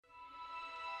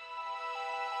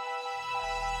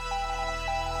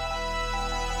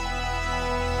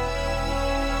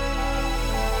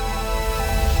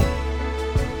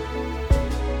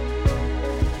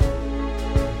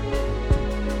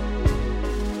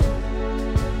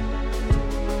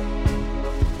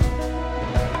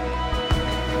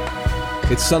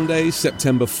It's Sunday,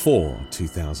 September 4,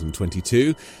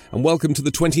 2022, and welcome to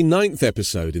the 29th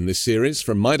episode in this series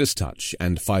from Midas Touch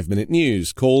and 5-Minute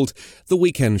News called The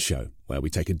Weekend Show, where we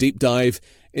take a deep dive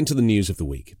into the news of the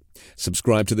week.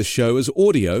 Subscribe to the show as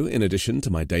audio in addition to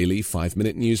my daily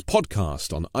 5-Minute News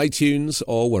podcast on iTunes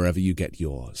or wherever you get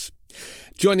yours.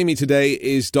 Joining me today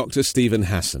is Dr. Stephen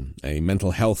Hassan, a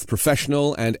mental health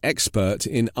professional and expert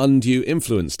in undue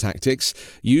influence tactics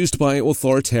used by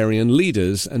authoritarian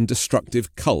leaders and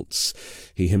destructive cults.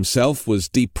 He himself was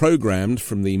deprogrammed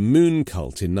from the Moon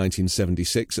cult in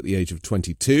 1976 at the age of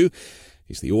 22.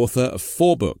 He's the author of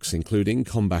 4 books, including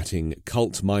Combating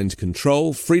Cult Mind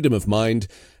Control, Freedom of Mind,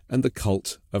 and the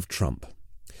Cult of Trump.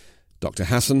 Dr.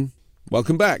 Hassan,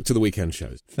 welcome back to the Weekend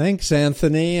Show. Thanks,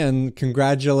 Anthony, and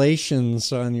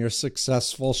congratulations on your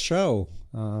successful show.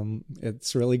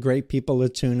 It's really great people are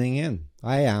tuning in.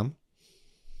 I am.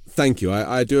 Thank you.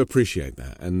 I do appreciate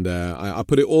that. And I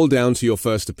put it all down to your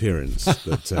first appearance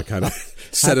that kind of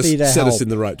set us in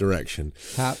the right direction.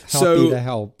 Happy to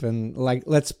help. And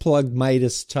let's plug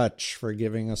Midas Touch for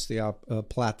giving us the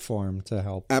platform to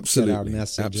help get our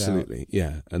message absolutely. out.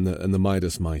 Yeah, and the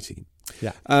Midas Mighty.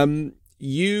 Yeah.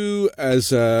 You,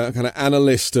 as a kind of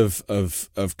analyst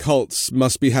of cults,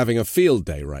 must be having a field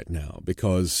day right now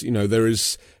because, you know, there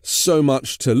is so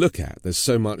much to look at. There's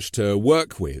so much to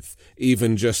work with,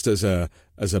 even just as a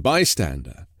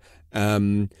bystander.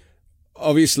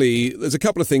 Obviously, there's a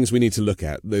couple of things we need to look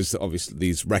at. There's obviously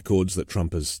these records that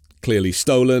Trump has clearly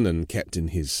stolen and kept in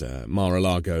his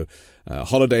Mar-a-Lago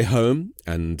holiday home.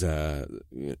 And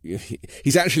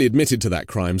he's actually admitted to that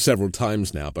crime several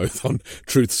times now, both on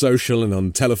Truth Social and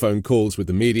on telephone calls with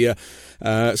the media.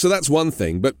 So that's one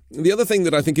thing. But the other thing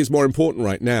that I think is more important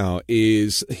right now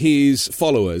is his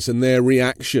followers and their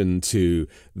reaction to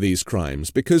these crimes.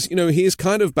 Because, you know, he is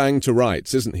kind of banged to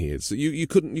rights, isn't he? You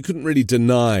couldn't really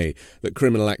deny that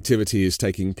criminal activity is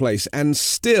taking place. And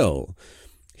still,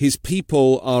 his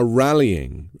people are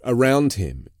rallying around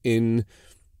him in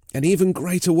an even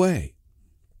greater way.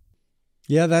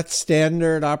 Yeah, that's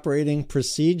standard operating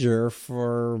procedure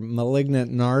for malignant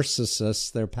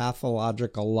narcissists. They're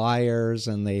pathological liars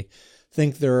and they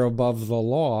think they're above the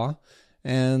law.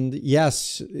 And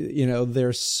yes, you know,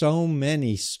 there's so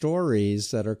many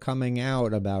stories that are coming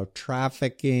out about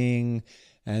trafficking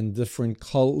and different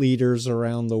cult leaders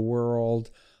around the world.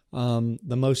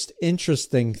 The most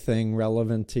interesting thing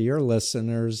relevant to your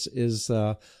listeners is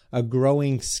a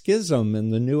growing schism in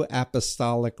the New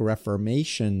Apostolic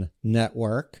Reformation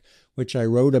Network, which I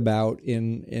wrote about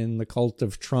in the Cult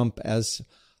of Trump as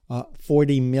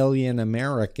 40 million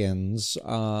Americans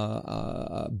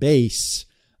base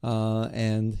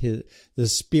and the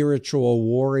spiritual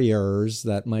warriors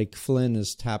that Mike Flynn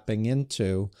is tapping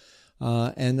into.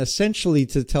 And essentially,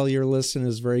 to tell your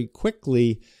listeners very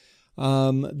quickly,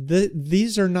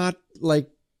 these are not like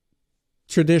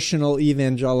traditional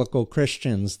evangelical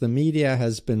Christians. The media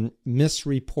has been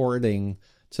misreporting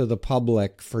to the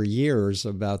public for years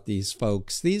about these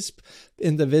folks. These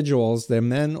individuals, they're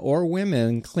men or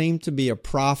women, claim to be a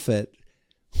prophet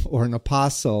or an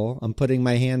apostle. I'm putting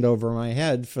my hand over my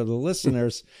head for the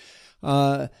listeners,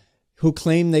 who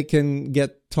claim they can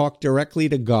talk directly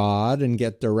to God and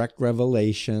get direct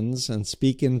revelations and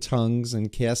speak in tongues and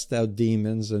cast out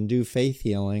demons and do faith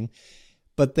healing.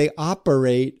 But they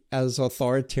operate as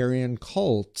authoritarian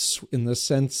cults in the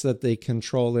sense that they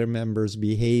control their members'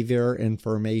 behavior,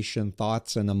 information,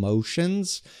 thoughts, and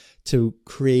emotions to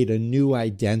create a new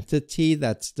identity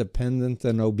that's dependent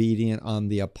and obedient on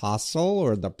the apostle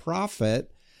or the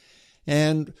prophet.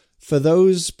 And for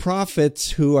those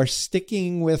prophets who are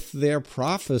sticking with their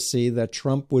prophecy that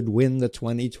Trump would win the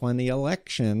 2020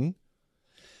 election,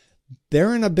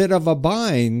 they're in a bit of a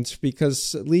bind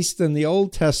because, at least in the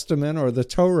Old Testament or the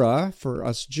Torah for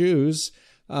us Jews,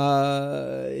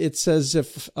 it says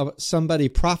if somebody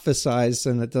prophesies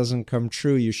and it doesn't come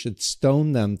true, you should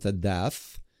stone them to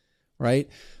death, right?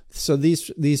 So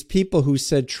these people who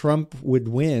said Trump would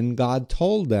win, God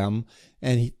told them,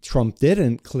 and Trump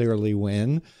didn't clearly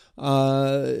win.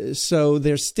 So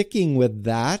they're sticking with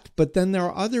that. But then there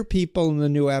are other people in the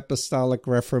New Apostolic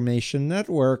Reformation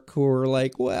Network who are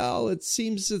like, well, it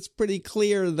seems it's pretty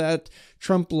clear that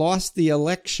Trump lost the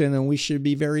election and we should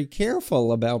be very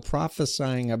careful about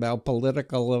prophesying about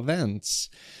political events.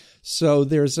 So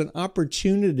there's an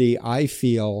opportunity, I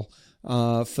feel,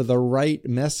 for the right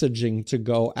messaging to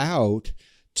go out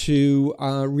to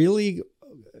really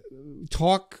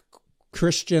talk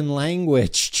Christian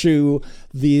language to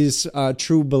these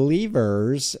true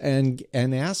believers and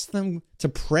ask them to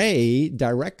pray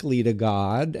directly to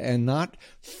God and not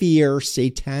fear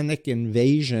satanic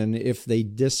invasion if they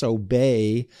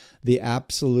disobey the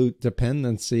absolute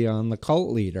dependency on the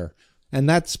cult leader. And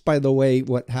that's, by the way,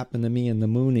 what happened to me in the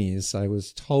Moonies. I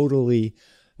was totally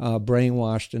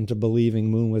brainwashed into believing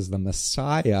Moon was the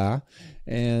Messiah,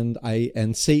 and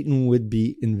Satan would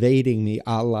be invading me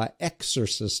a la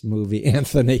Exorcist movie,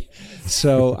 Anthony.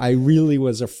 So I really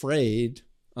was afraid,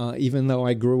 even though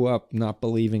I grew up not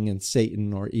believing in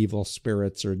Satan or evil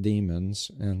spirits or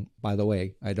demons. And by the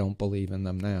way, I don't believe in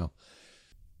them now.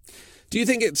 Do you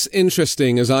think it's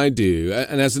interesting, as I do,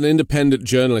 and as an independent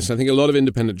journalist, I think a lot of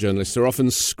independent journalists are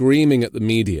often screaming at the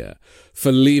media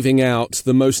for leaving out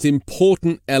the most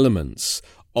important elements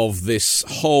of this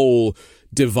whole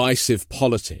divisive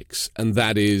politics, and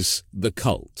that is the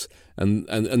cult and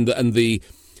the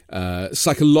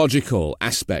psychological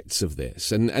aspects of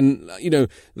this. And you know,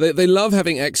 they love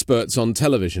having experts on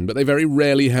television, but they very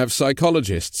rarely have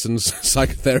psychologists and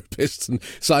psychotherapists and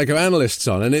psychoanalysts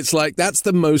on. And it's like, that's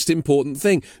the most important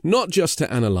thing, not just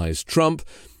to analyze Trump,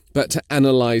 but to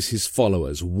analyze his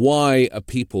followers. Why are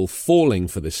people falling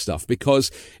for this stuff?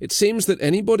 Because it seems that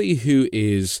anybody who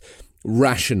is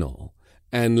rational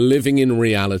and living in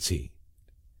reality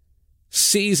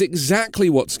sees exactly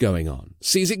what's going on,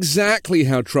 sees exactly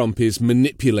how Trump is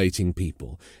manipulating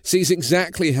people, sees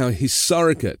exactly how his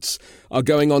surrogates are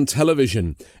going on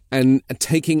television and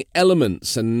taking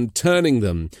elements and turning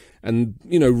them and,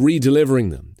 you know,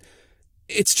 re-delivering them.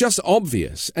 It's just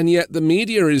obvious, and yet the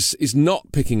media is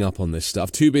not picking up on this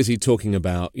stuff, too busy talking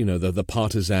about, you know, the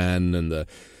partisan and the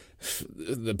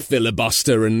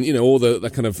filibuster and, you know, all the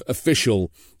kind of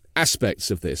official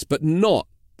aspects of this, but not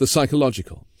the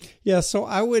psychological. Yeah, so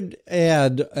I would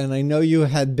add, and I know you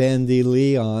had Bandy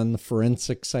Lee on, the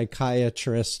forensic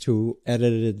psychiatrist who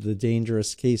edited The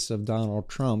Dangerous Case of Donald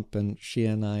Trump, and she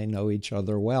and I know each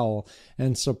other well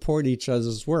and support each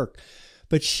other's work.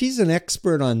 But she's an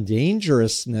expert on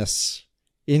dangerousness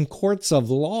in courts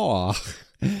of law.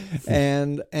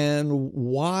 And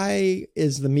why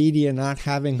is the media not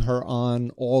having her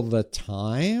on all the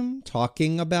time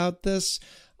talking about this?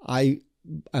 I'm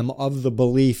of the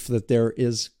belief that there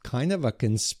is kind of a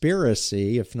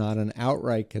conspiracy, if not an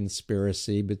outright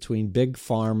conspiracy, between Big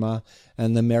Pharma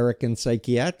and the American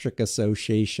Psychiatric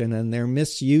Association and their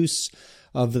misuse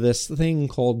of this thing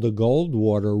called the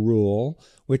Goldwater Rule,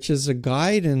 which is a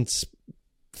guidance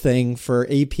thing for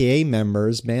APA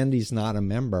members. Bandy's not a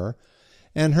member.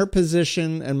 And her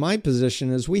position and my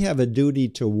position is we have a duty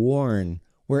to warn.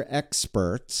 We're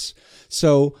experts.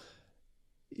 So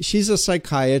she's a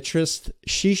psychiatrist.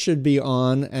 She should be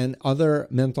on, and other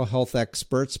mental health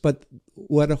experts. But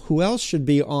who else should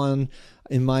be on,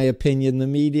 in my opinion, the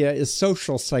media, is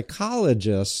social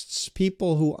psychologists,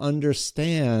 people who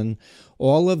understand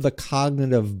all of the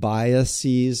cognitive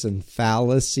biases and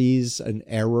fallacies and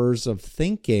errors of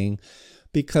thinking.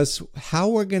 Because how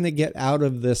we're going to get out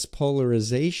of this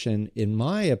polarization, in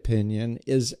my opinion,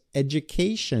 is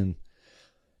education.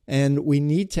 And we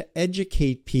need to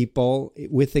educate people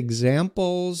with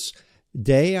examples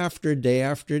day after day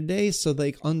after day so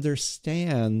they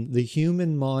understand the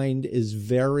human mind is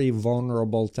very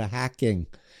vulnerable to hacking.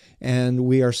 And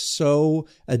we are so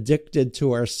addicted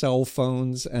to our cell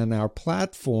phones and our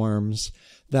platforms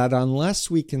that unless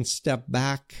we can step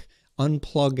back,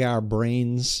 unplug our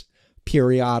brains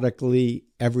periodically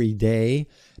every day,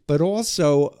 but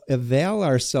also avail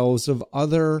ourselves of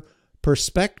other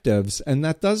perspectives. And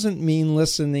that doesn't mean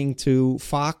listening to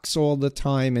Fox all the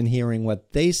time and hearing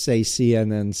what they say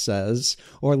CNN says,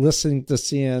 or listening to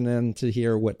CNN to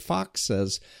hear what Fox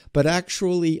says, but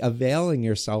actually availing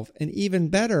yourself. And even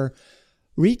better,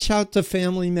 reach out to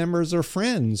family members or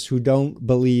friends who don't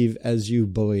believe as you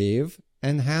believe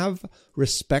and have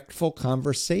respectful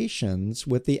conversations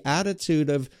with the attitude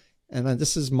of, and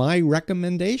this is my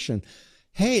recommendation,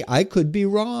 hey, I could be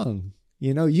wrong.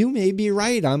 You know, you may be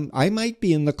right. I might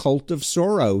be in the cult of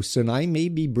Soros, and I may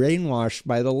be brainwashed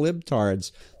by the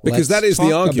libtards. Because that is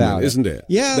the argument, isn't it?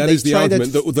 Yeah. That is the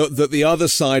argument, that the other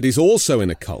side is also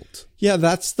in a cult. Yeah,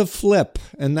 that's the flip.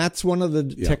 And that's one of the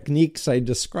techniques I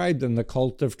described in the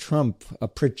cult of Trump,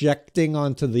 projecting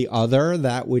onto the other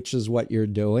that which is what you're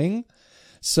doing.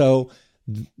 So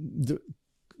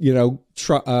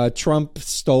Trump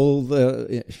stole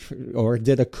or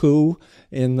did a coup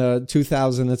in the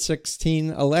 2016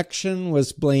 election,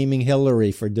 was blaming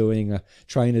Hillary for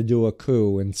trying to do a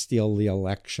coup and steal the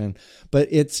election. But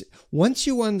it's once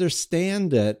you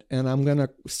understand it, and I'm going to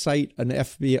cite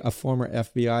a former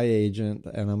FBI agent,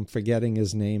 and I'm forgetting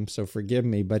his name, so forgive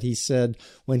me, but he said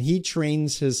when he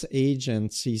trains his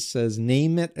agents, he says,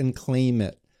 name it and claim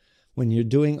it. When you're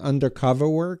doing undercover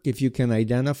work, if you can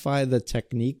identify the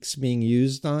techniques being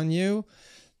used on you,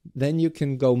 then you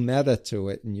can go meta to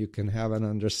it and you can have an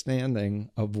understanding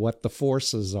of what the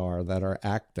forces are that are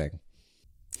acting.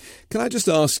 Can I just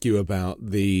ask you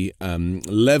about the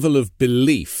level of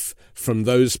belief from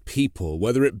those people,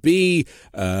 whether it be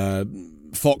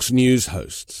Fox News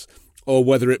hosts or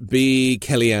whether it be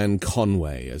Kellyanne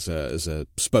Conway as a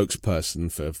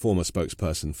former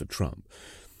spokesperson for Trump?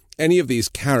 Any of these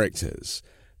characters,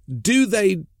 do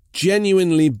they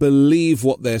genuinely believe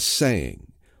what they're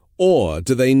saying? Or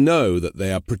do they know that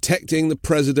they are protecting the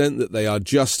president, that they are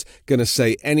just going to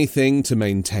say anything to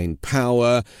maintain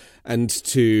power and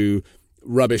to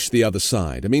rubbish the other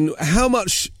side? I mean, how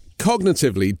much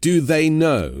cognitively do they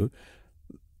know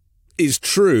is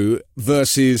true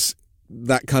versus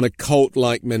that kind of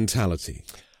cult-like mentality?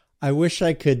 I wish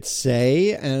I could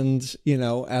say, and,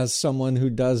 as someone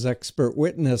who does expert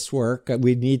witness work,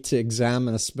 we need to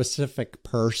examine a specific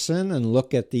person and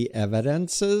look at the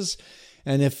evidences.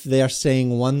 And if they're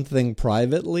saying one thing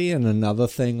privately and another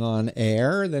thing on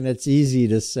air, then it's easy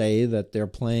to say that they're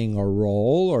playing a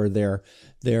role or they're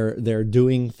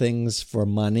doing things for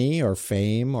money or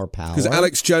fame or power. Because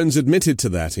Alex Jones admitted to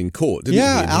that in court, didn't he?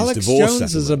 Yeah, Alex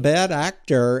Jones is a bad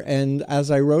actor. And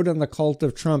as I wrote on The Cult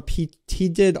of Trump, he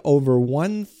did over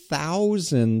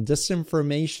 1,000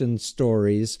 disinformation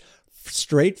stories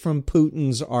straight from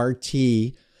Putin's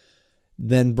RT.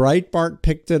 Then Breitbart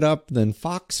picked it up, then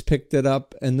Fox picked it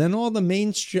up, and then all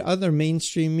the other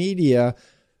mainstream media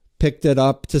picked it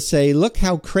up to say, look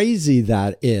how crazy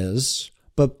that is.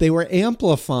 But they were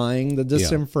amplifying the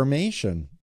disinformation.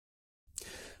 Yeah.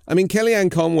 I mean,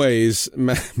 Kellyanne Conway is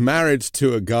married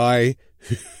to a guy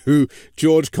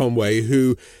George Conway,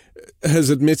 who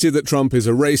has admitted that Trump is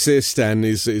a racist and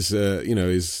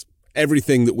is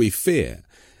everything that we fear.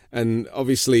 And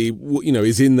obviously,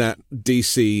 is in that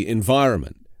DC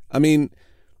environment. I mean,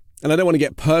 and I don't want to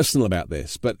get personal about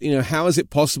this, but, how is it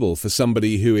possible for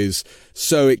somebody who is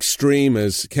so extreme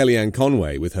as Kellyanne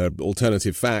Conway with her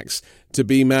alternative facts to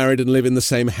be married and live in the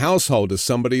same household as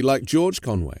somebody like George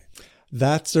Conway?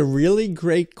 That's a really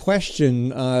great question.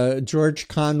 George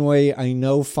Conway, I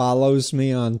know, follows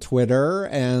me on Twitter,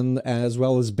 and as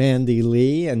well as Bandy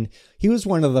Lee, and he was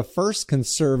one of the first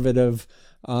conservative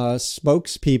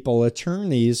spokespeople,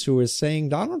 attorneys, who is saying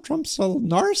Donald Trump's a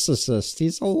narcissist.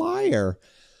 He's a liar.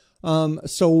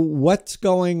 So what's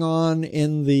going on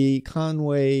in the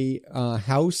Conway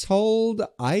household?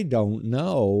 I don't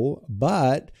know,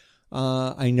 but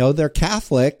I know they're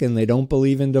Catholic and they don't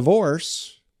believe in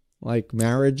divorce. Like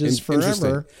marriage is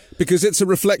forever. Because it's a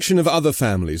reflection of other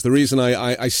families. The reason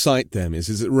I cite them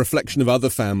is a reflection of other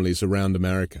families around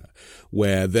America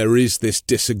where there is this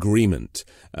disagreement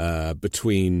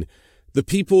between the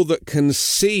people that can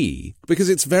see, because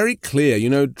it's very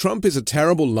clear, Trump is a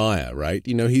terrible liar, right?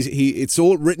 It's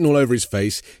all written all over his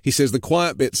face. He says the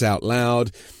quiet bits out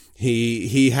loud.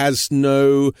 He has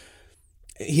no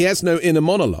inner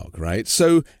monologue, right?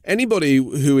 So anybody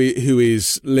who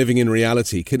is living in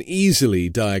reality can easily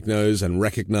diagnose and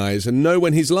recognize and know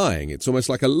when he's lying. It's almost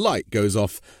like a light goes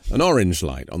off, an orange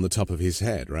light on the top of his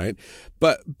head, right?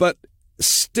 But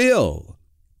still,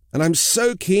 and I'm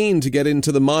so keen to get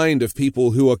into the mind of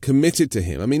people who are committed to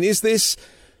him. I mean, is this,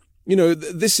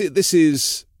 this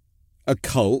is a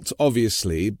cult,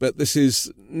 obviously, but this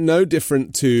is no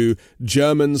different to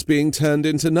Germans being turned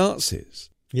into Nazis.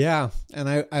 Yeah,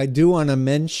 and I do want to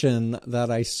mention that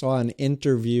I saw an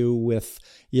interview with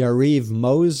Yariv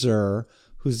Moser,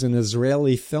 who's an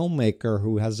Israeli filmmaker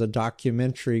who has a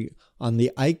documentary on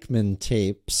the Eichmann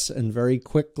tapes. And very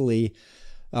quickly,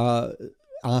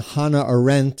 Hannah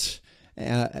Arendt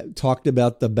talked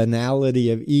about the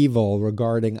banality of evil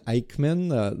regarding Eichmann,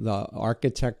 the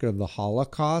architect of the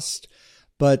Holocaust.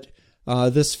 But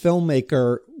this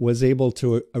filmmaker was able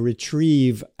to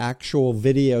retrieve actual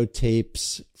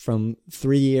videotapes from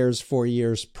 4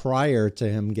 years prior to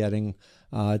him getting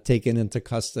taken into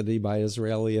custody by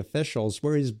Israeli officials,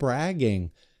 where he's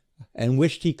bragging and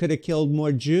wished he could have killed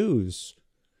more Jews.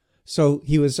 So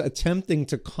he was attempting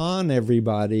to con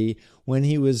everybody when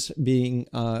he was being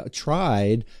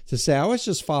tried to say, I was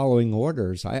just following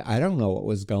orders. I don't know what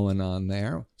was going on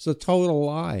there. It's a total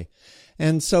lie.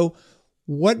 And so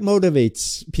What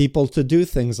motivates people to do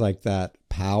things like that?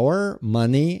 Power,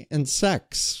 money, and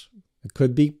sex. It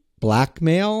could be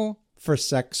blackmail for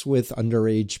sex with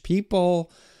underage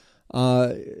people.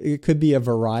 It could be a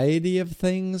variety of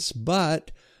things,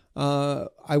 but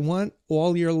I want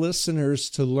all your listeners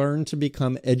to learn to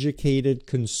become educated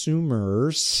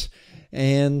consumers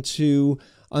and to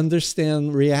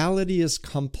understand reality is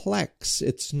complex.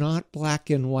 It's not black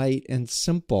and white and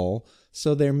simple.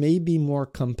 So there may be more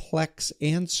complex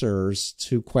answers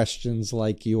to questions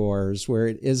like yours where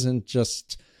it isn't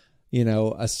just,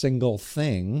 a single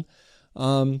thing.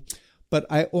 But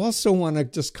I also want to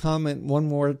just comment one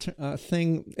more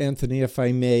thing, Anthony, if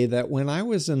I may, that when I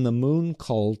was in the moon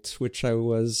cult, which I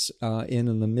was in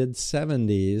the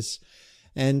mid-70s,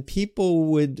 and people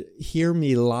would hear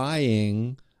me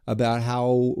lying about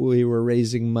how we were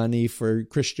raising money for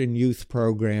Christian youth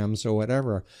programs or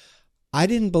whatever, I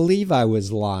didn't believe I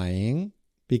was lying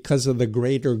because of the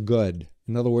greater good.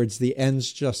 In other words, the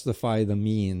ends justify the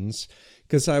means.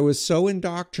 Because I was so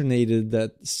indoctrinated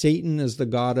that Satan is the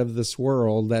god of this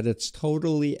world that it's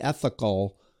totally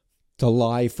ethical to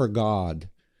lie for God.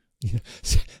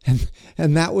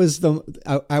 And that was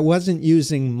I wasn't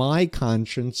using my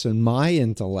conscience and my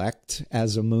intellect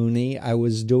as a Moonie. I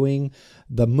was doing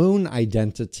the moon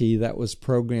identity that was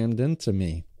programmed into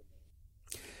me.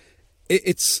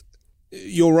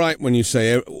 You're right when you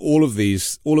say all of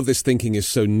this thinking is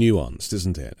so nuanced,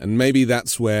 isn't it? And maybe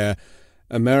that's where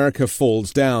America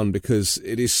falls down, because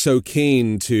it is so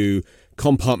keen to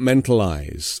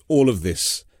compartmentalize all of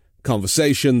this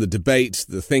conversation, the debate,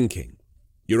 the thinking.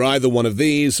 You're either one of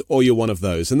these or you're one of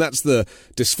those. And that's the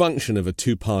dysfunction of a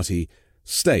two-party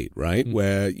state, right? Mm.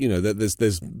 Where,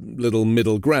 there's little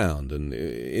middle ground, and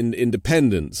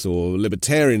independents or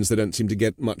libertarians, they don't seem to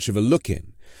get much of a look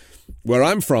in. Where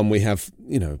I'm from, we have,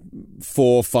 4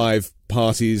 or 5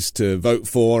 parties to vote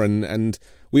for, and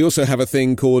we also have a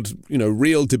thing called,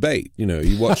 real debate.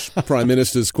 You watch Prime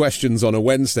Minister's questions on a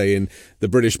Wednesday in the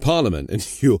British Parliament, and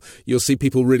you'll see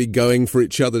people really going for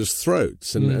each other's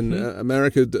throats. And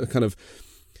America kind of,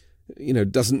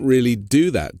 doesn't really do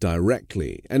that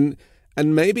directly. And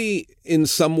maybe in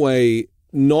some way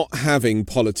not having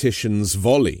politicians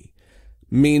volley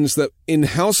means that in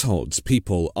households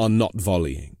people are not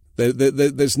volleying.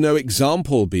 There's no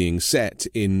example being set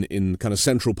in kind of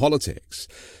central politics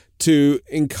to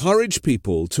encourage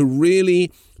people to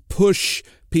really push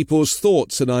people's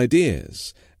thoughts and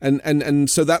ideas. And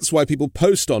so that's why people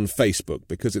post on Facebook,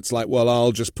 because it's like, well,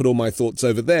 I'll just put all my thoughts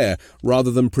over there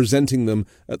rather than presenting them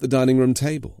at the dining room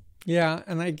table. Yeah,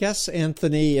 and I guess,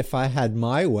 Anthony, if I had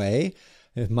my way,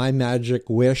 if my magic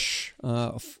wish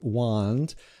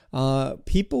wand,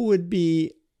 people would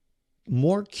be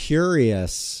more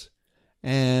curious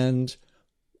and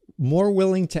more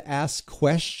willing to ask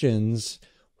questions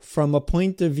from a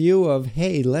point of view of,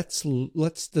 hey, let's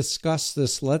discuss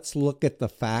this. Let's look at the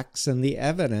facts and the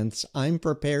evidence. I'm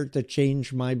prepared to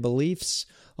change my beliefs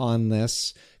on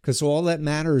this, because all that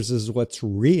matters is what's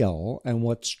real and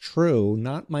what's true,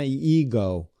 not my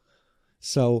ego.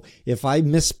 So if I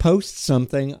mispost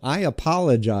something, I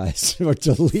apologize or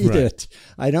delete it.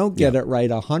 I don't get it right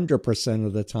 100%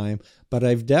 of the time, but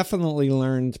I've definitely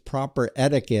learned proper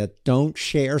etiquette. Don't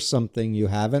share something you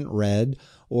haven't read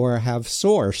or have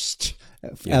sourced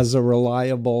as a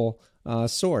reliable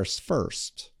source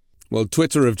first. Well,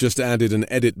 Twitter have just added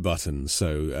an edit button,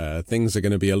 so things are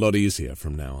going to be a lot easier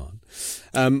from now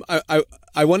on.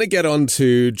 I want to get on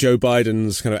to Joe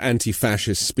Biden's kind of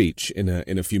anti-fascist speech in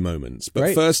a few moments,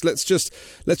 but first let's just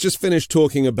finish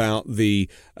talking about the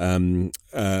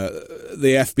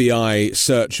FBI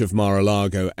search of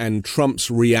Mar-a-Lago and Trump's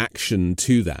reaction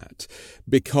to that.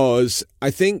 Because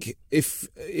I think if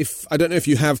I don't know if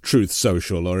you have Truth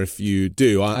Social, or if you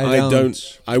do, I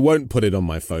won't put it on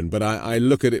my phone, but I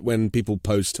look at it when people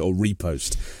post or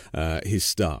repost his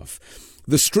stuff.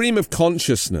 The stream of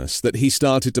consciousness that he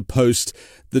started to post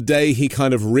the day he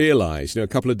kind of realized, a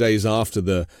couple of days after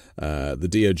the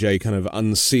DOJ kind of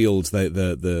unsealed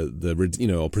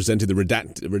or presented the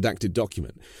redacted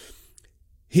document.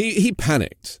 He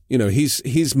panicked.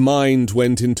 His mind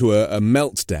went into a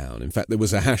meltdown. In fact, there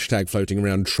was a hashtag floating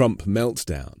around, Trump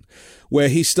meltdown, where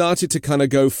he started to kind of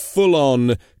go full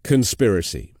on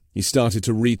conspiracy. He started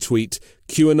to retweet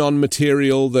QAnon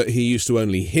material that he used to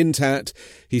only hint at.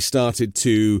 He started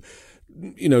to,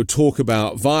 talk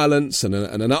about violence and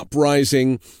an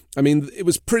uprising. I mean, it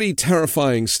was pretty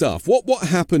terrifying stuff. What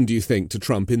happened, do you think, to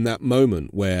Trump in that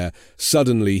moment where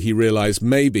suddenly he realized,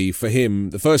 maybe for him,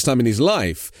 the first time in his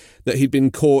life, that he'd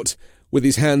been caught with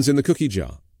his hands in the cookie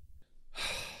jar?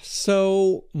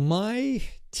 So my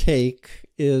take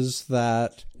is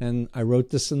that, and I wrote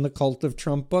this in the Cult of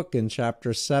Trump book in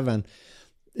chapter 7,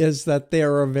 is that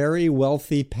there are very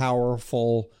wealthy,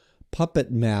 powerful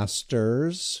puppet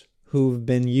masters who've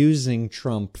been using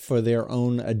Trump for their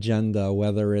own agenda,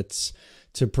 whether it's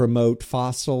to promote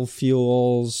fossil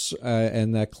fuels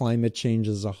and that climate change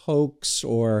is a hoax,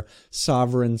 or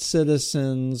sovereign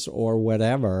citizens, or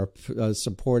whatever,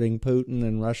 supporting Putin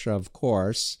and Russia, of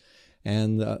course,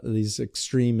 and these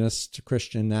extremist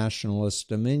Christian nationalist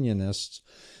dominionists.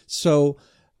 So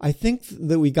I think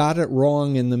that we got it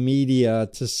wrong in the media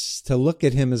to look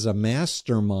at him as a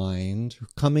mastermind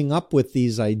coming up with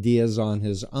these ideas on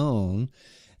his own.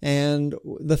 And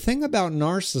the thing about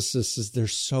narcissists is they're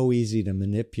so easy to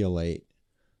manipulate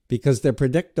because they're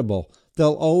predictable.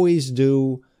 They'll always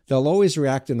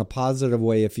react in a positive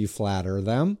way if you flatter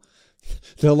them.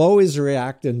 They'll always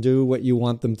react and do what you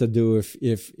want them to do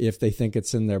if they think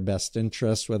it's in their best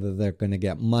interest, whether they're going to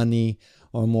get money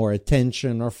or more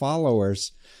attention or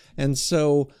followers. And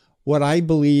so what I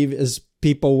believe is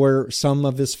some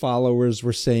of his followers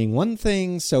were saying one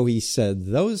thing, so he said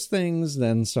those things,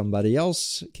 then somebody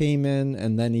else came in,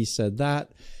 and then he said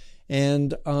that.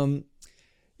 And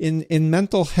in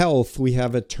mental health, we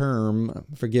have a term,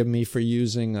 forgive me for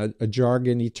using a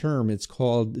jargony term, it's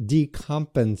called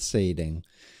decompensating.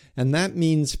 And that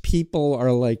means people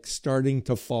are like starting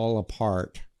to fall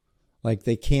apart. Like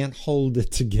they can't hold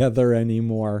it together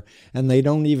anymore, and they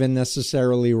don't even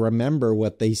necessarily remember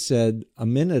what they said a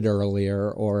minute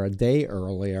earlier or a day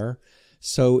earlier.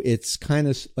 So it's kind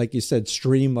of, like you said,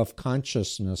 stream of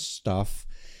consciousness stuff.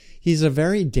 He's a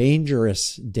very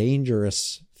dangerous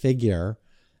figure,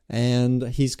 and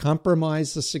he's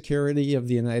compromised the security of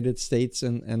the United States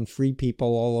and free people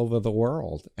all over the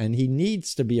world. And he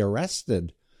needs to be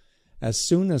arrested as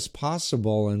soon as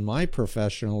possible, in my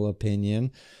professional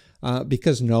opinion,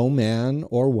 because no man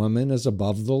or woman is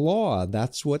above the law.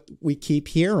 That's what we keep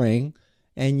hearing.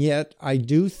 And yet I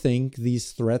do think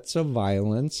these threats of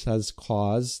violence has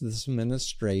caused this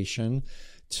administration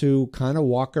to kind of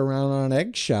walk around on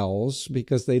eggshells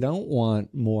because they don't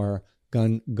want more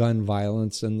gun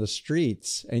violence in the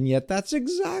streets. And yet that's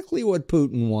exactly what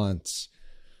Putin wants.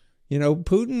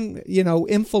 Putin,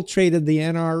 infiltrated the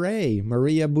NRA.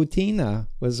 Maria Butina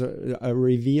was a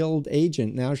revealed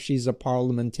agent. Now she's a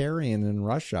parliamentarian in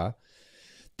Russia.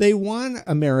 They want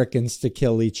Americans to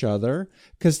kill each other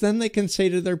because then they can say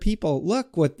to their people,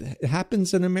 look what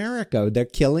happens in America. They're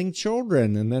killing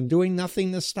children and they're doing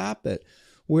nothing to stop it.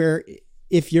 Where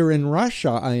if you're in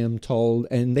Russia, I am told,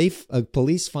 and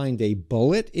police find a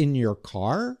bullet in your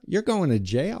car, you're going to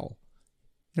jail.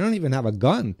 You don't even have a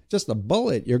gun, just a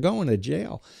bullet. You're going to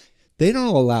jail. They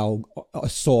don't allow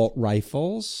assault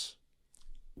rifles.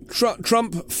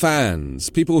 Trump fans,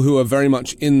 people who are very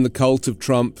much in the cult of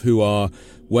Trump, who are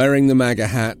wearing the MAGA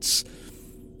hats,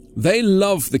 they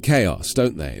love the chaos,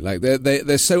 don't they? Like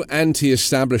they're so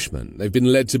anti-establishment. They've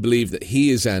been led to believe that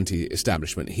he is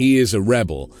anti-establishment. He is a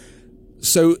rebel.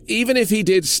 So even if he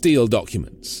did steal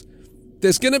documents,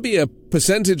 there's going to be a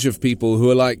percentage of people who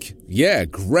are like, yeah,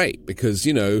 great, because,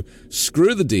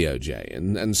 screw the DOJ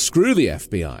and screw the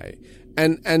FBI.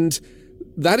 And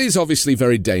that is obviously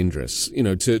very dangerous,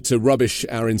 to rubbish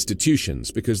our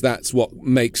institutions, because that's what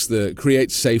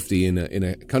creates safety in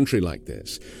a country like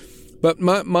this. But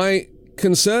my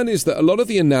concern is that a lot of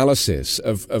the analysis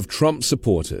of Trump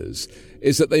supporters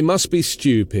is that they must be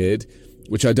stupid,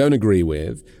 which I don't agree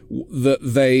with, that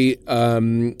they,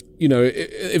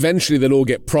 eventually they'll all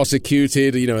get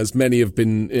prosecuted, as many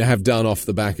have done off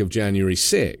the back of January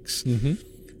 6th. Mm-hmm.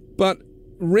 But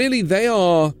really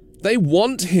they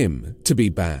want him to be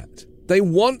bad. They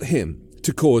want him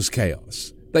to cause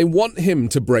chaos. They want him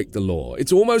to break the law.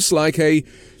 It's almost like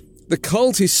the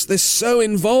cult they're so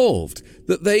involved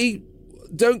that they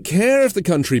don't care if the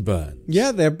country burns.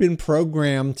 Yeah, they've been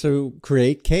programmed to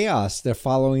create chaos. They're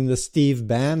following the Steve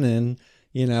Bannon,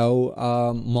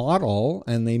 model,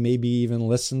 and they maybe even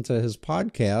listen to his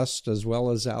podcast as well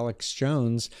as Alex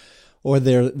Jones, or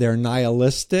they're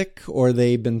nihilistic, or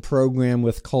they've been programmed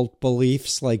with cult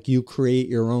beliefs like you create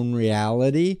your own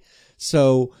reality.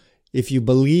 So if you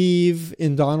believe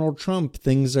in Donald Trump,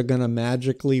 things are going to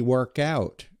magically work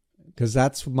out. Because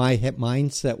that's my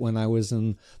mindset when I was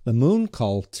in the Moon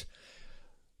cult.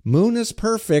 Moon is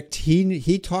perfect.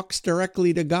 He talks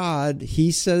directly to God.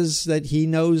 He says that he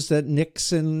knows that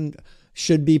Nixon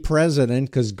should be president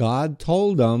because God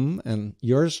told him, and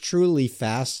yours truly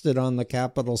fasted on the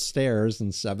Capitol stairs in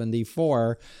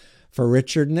 1974 for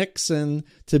Richard Nixon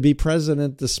to be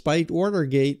president despite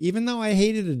Watergate, even though I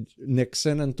hated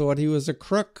Nixon and thought he was a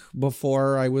crook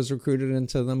before I was recruited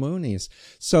into the Moonies.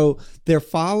 So they're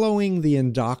following the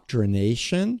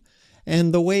indoctrination,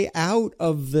 and the way out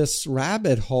of this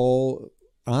rabbit hole,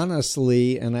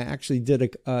 honestly, and I actually did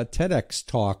a TEDx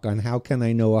talk on how can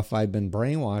I know if I've been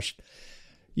brainwashed.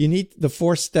 You need the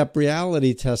 4-step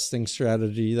reality testing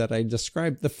strategy that I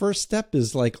described. The first step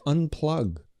is like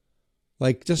unplug.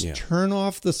 Like just turn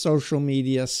off the social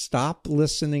media, stop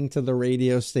listening to the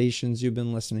radio stations you've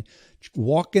been listening,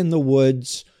 walk in the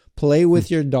woods, play with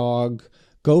your dog,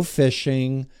 go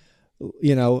fishing,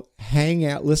 hang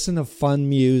out, listen to fun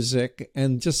music,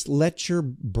 and just let your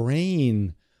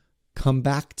brain come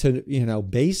back to,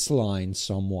 baseline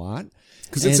somewhat.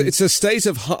 Because it's a state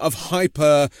of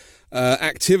hyper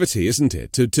activity, isn't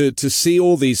it? To see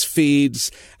all these feeds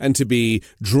and to be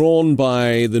drawn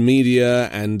by the media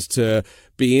and to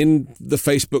be in the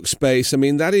Facebook space. I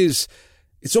mean, it's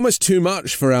almost too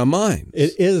much for our minds.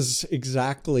 It is,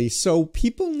 exactly. So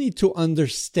people need to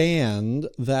understand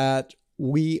that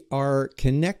we are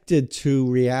connected to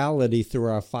reality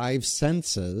through our 5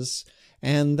 senses,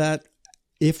 and that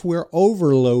if we're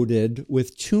overloaded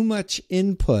with too much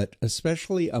input,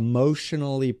 especially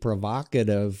emotionally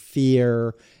provocative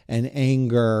fear and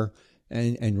anger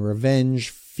and revenge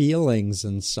feelings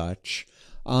and such,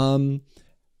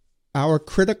 our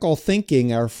critical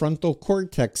thinking, our frontal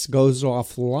cortex goes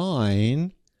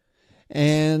offline,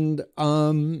 and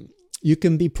you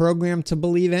can be programmed to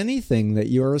believe anything, that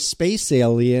you're a space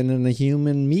alien in a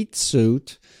human meat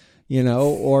suit,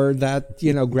 or that,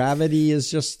 gravity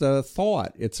is just a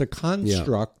thought. It's a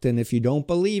construct. Yeah. And if you don't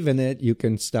believe in it, you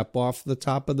can step off the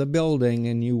top of the building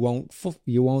and you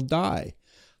won't die.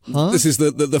 Huh? This is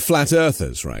the flat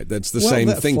earthers, right? That's the same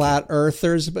thing. Flat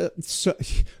earthers, but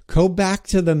go back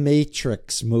to the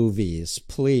Matrix movies,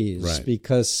 please, right.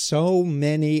 Because so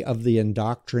many of the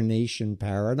indoctrination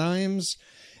paradigms,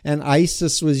 and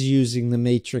ISIS was using the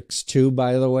Matrix too,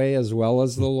 by the way, as well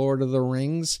as the Lord of the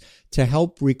Rings, to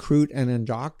help recruit and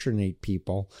indoctrinate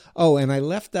people. Oh, and I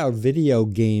left out video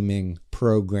gaming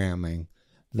programming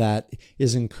that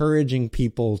is encouraging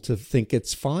people to think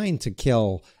it's fine to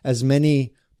kill as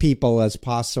many people as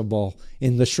possible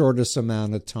in the shortest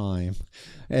amount of time.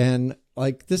 And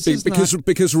like this is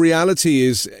because reality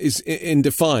is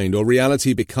indefined, or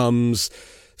reality becomes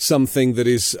something that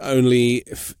is only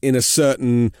in a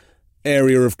certain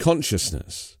area of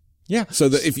consciousness. Yeah. So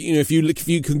that if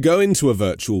you can go into a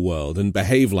virtual world and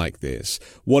behave like this,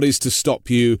 what is to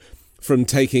stop you from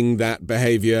taking that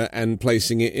behavior and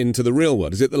placing it into the real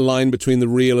world? Is it the line between the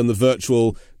real and the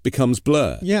virtual becomes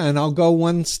blurred? Yeah, and I'll go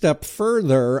one step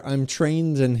further. I'm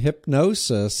trained in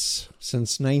hypnosis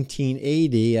since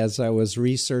 1980. As I was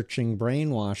researching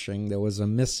brainwashing, there was a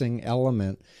missing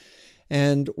element.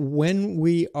 And when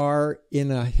we are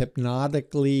in a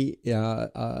hypnotically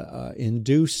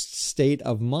induced state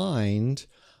of mind,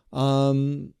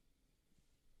 up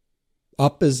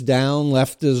is down,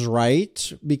 left is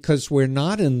right, because we're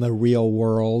not in the real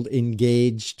world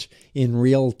engaged in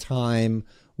real time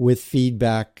with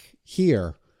feedback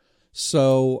here.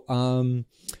 So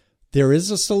there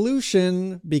is a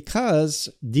solution, because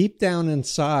deep down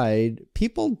inside,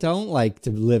 people don't like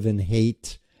to live in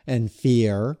hate and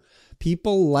fear.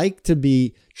 People like to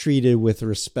be treated with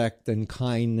respect and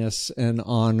kindness and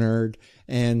honored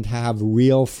and have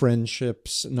real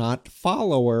friendships, not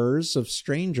followers of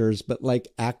strangers, but like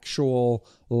actual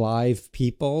live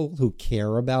people who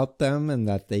care about them and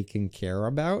that they can care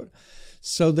about.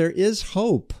 So there is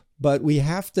hope, but we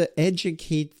have to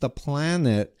educate the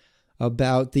planet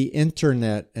about the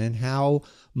internet and how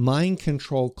mind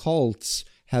control cults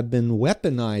have been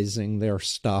weaponizing their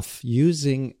stuff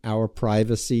using our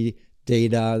privacy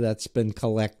data that's been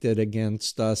collected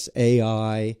against us,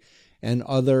 AI, and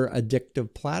other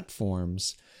addictive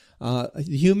platforms. The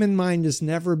human mind has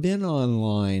never been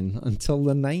online until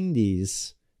the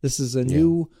 90s. This is a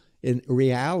new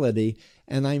reality,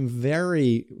 and I'm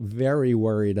very, very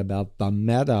worried about the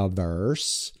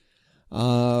metaverse,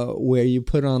 where you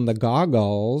put on the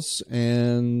goggles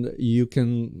and you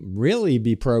can really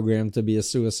be programmed to be a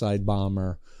suicide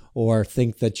bomber, or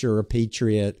think that you're a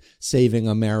patriot saving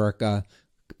America,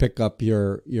 pick up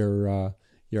your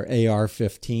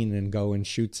AR-15 and go and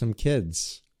shoot some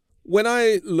kids. When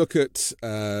I look at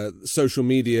social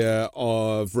media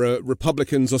of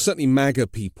Republicans, or certainly MAGA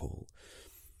people,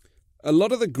 A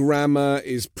lot of the grammar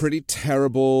is pretty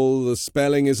terrible. The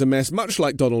spelling is a mess, much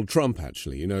like Donald Trump,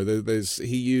 actually. You know,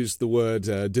 he used the word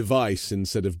device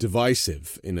instead of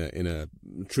divisive in a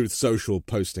Truth Social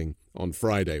posting on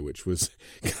Friday, which was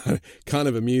kind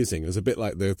of amusing. It was a bit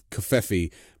like the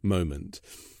Covfefe moment.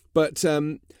 But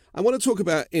I want to talk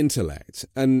about intellect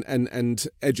and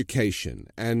education,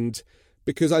 and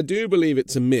because I do believe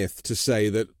it's a myth to say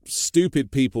that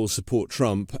stupid people support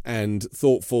Trump and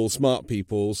thoughtful, smart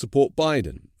people support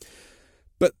Biden.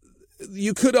 But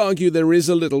you could argue there is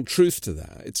a little truth to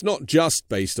that. It's not just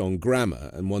based on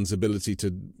grammar and one's ability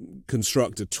to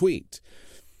construct a tweet.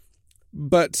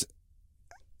 But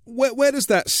where does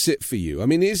that sit for you? I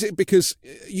mean, is it because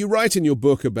you write in your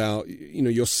book about, you know,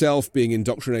 yourself being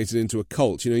indoctrinated into a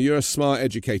cult? You know, you're a smart,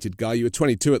 educated guy. You were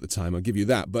 22 at the time, I'll give you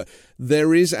that. But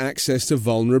there is access to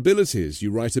vulnerabilities.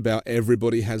 You write about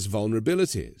everybody has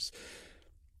vulnerabilities.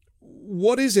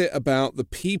 What is it about the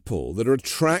people that are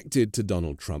attracted to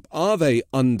Donald Trump? Are they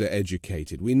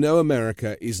undereducated? We know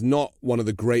America is not one of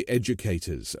the great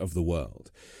educators of the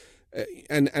world.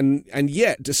 And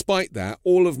yet, despite that,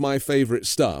 all of my favorite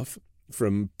stuff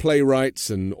from playwrights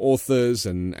and authors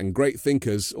and great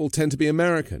thinkers all tend to be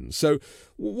American. So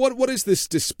what is this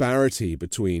disparity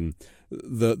between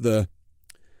the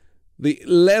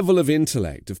level of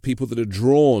intellect of people that are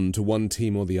drawn to one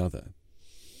team or the other?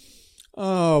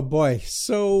 Oh, boy.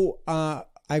 So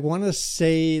I want to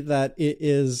say that it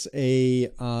is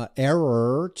a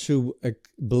error to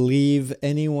believe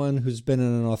anyone who's been in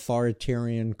an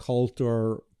authoritarian cult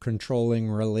or controlling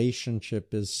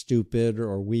relationship is stupid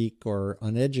or weak or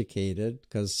uneducated,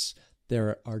 because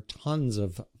there are tons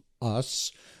of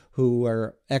us who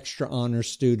are extra honor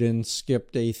students,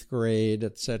 skipped 8th grade,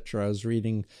 etc. I was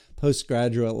reading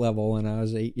postgraduate level when I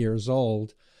was 8 years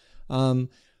old.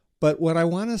 But what I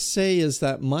want to say is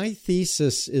that my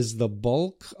thesis is the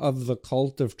bulk of the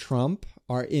cult of Trump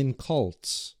are in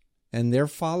cults, and they're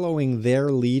following their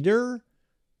leader,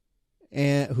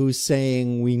 and who's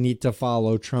saying we need to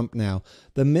follow Trump now.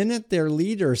 The minute their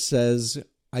leader says,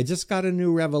 I just got a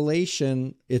new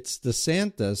revelation, it's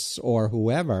DeSantis or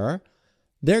whoever,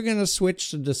 they're going to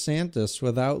switch to DeSantis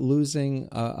without losing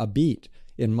a beat,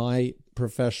 in my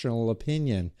professional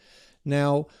opinion.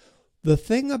 Now, the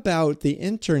thing about the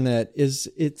internet is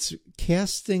it's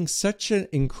casting such an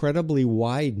incredibly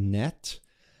wide net,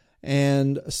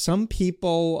 and some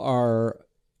people are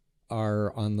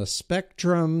on the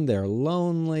spectrum, they're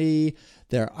lonely,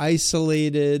 they're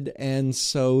isolated, and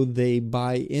so they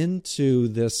buy into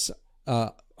this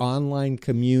online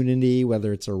community,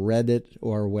 whether it's a Reddit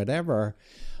or whatever.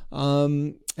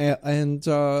 So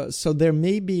there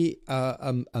may be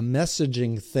a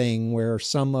messaging thing where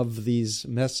some of these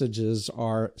messages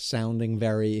are sounding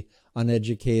very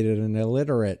uneducated and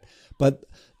illiterate. But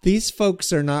these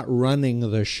folks are not running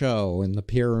the show in the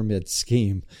pyramid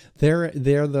scheme. They're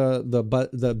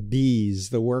the bees,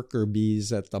 the worker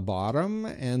bees at the bottom,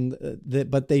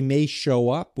 but they may show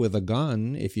up with a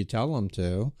gun if you tell them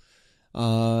to,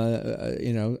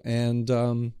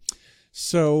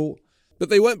 so. But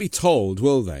they won't be told,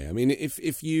 will they? I mean,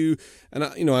 if you... And,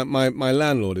 my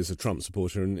landlord is a Trump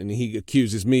supporter, and he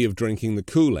accuses me of drinking the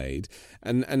Kool-Aid.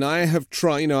 And I have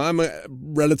tried... I'm a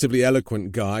relatively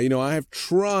eloquent guy. I have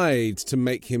tried to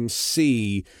make him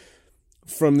see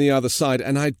from the other side.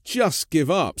 And I just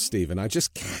give up, Stephen. I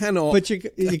just cannot... But you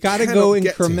got to go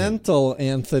incremental,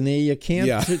 Anthony. You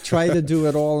can't try to do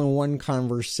it all in one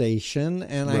conversation.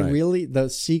 And right. The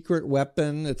secret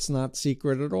weapon, it's not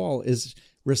secret at all, is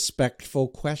respectful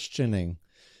questioning.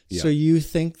 Yeah. So you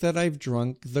think that I've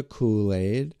drunk the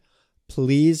Kool-Aid?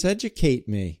 Please educate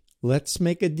me. Let's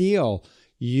make a deal.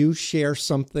 You share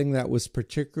something that was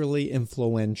particularly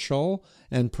influential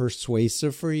and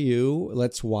persuasive for you.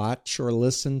 Let's watch or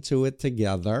listen to it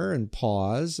together and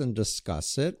pause and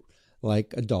discuss it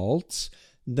like adults.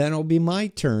 Then it'll be my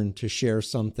turn to share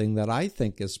something that I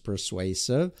think is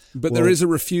persuasive. But there is a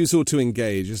refusal to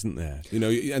engage, isn't there?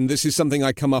 And this is something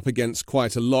I come up against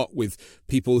quite a lot with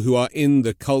people who are in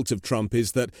the cult of Trump,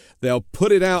 is that they'll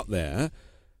put it out there,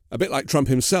 a bit like Trump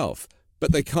himself,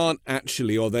 but they can't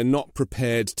actually, or they're not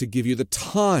prepared to give you the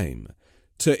time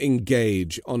to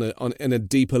engage on a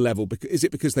deeper level. Is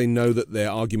it because they know that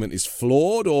their argument is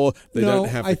flawed, or they don't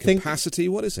have the capacity?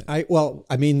 What is it?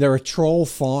 There are troll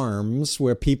farms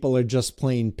where people are just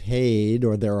plain paid,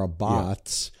 or there are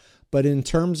bots. Yeah. But in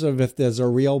terms of if there's a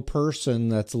real person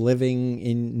that's living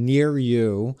near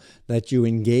you that you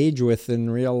engage with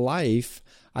in real life,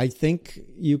 I think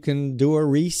you can do a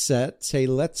reset, say,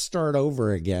 let's start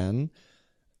over again.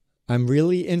 I'm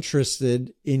really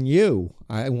interested in you.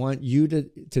 I want you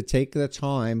to take the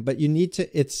time, but you need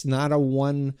to, it's not a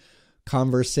one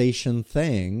conversation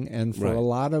thing. And for Right. a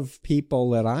lot of people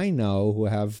that I know who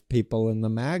have people in the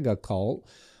MAGA cult,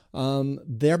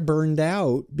 they're burned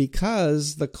out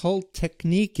because the cult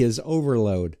technique is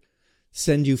overload.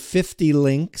 Send you 50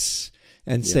 links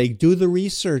and say, do the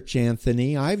research,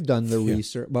 Anthony. I've done the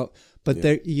research. But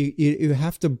there, you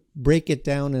have to break it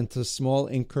down into small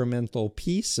incremental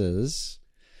pieces.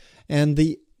 And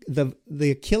the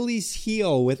Achilles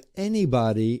heel with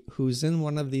anybody who's in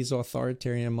one of these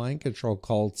authoritarian mind control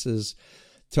cults is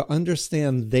to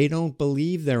understand they don't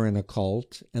believe they're in a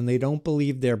cult and they don't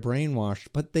believe they're brainwashed,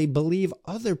 but they believe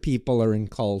other people are in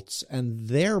cults and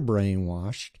they're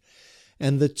brainwashed.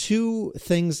 And the two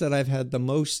things that I've had the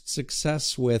most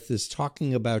success with is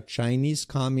talking about Chinese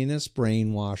communist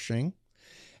brainwashing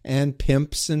and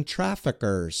pimps and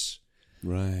traffickers.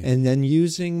 Right. And then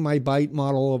using my BITE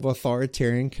model of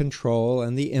authoritarian control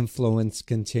and the influence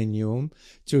continuum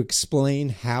to explain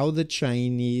how the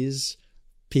Chinese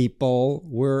people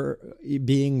were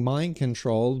being mind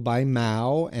controlled by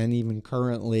Mao, and even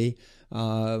currently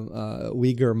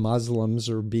Uyghur Muslims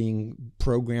are being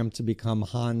programmed to become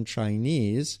Han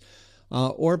Chinese,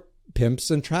 or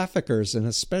pimps and traffickers, and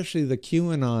especially the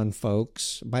QAnon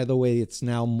folks. By the way, it's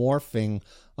now morphing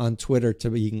on Twitter to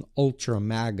being ultra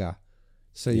MAGA.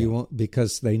 So you won't,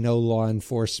 because they know law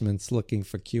enforcement's looking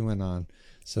for QAnon.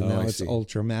 So now it's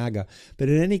ultra MAGA. But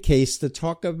in any case, to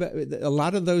talk about, a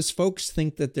lot of those folks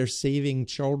think that they're saving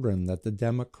children, that the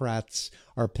Democrats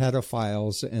are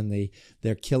pedophiles and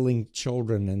they're killing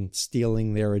children and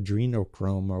stealing their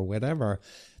adrenochrome or whatever.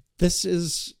 This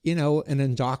is, an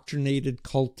indoctrinated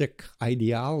cultic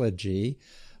ideology.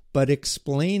 But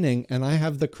explaining, and I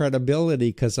have the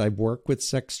credibility because I've worked with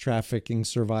sex trafficking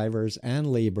survivors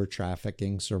and labor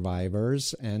trafficking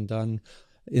survivors and done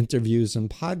interviews and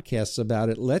podcasts about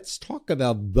it. Let's talk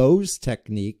about those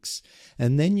techniques,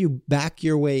 and then you back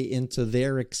your way into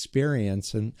their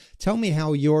experience and tell me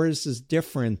how yours is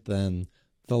different than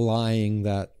the lying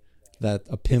that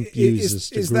a pimp uses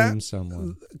to groom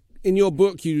someone. In your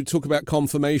book, you talk about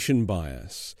confirmation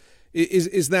bias.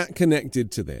 Is that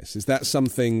connected to this? Is that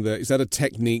something is that a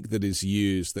technique that is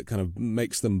used that kind of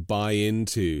makes them buy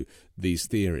into these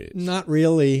theories? Not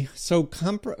really. So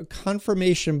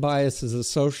confirmation bias is a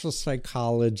social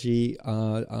psychology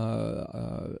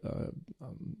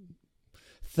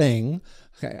thing.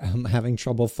 I'm having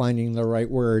trouble finding the right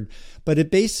word, but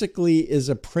it basically is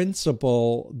a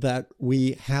principle that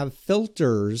we have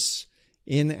filters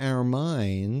in our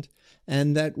mind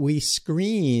and that we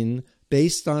screen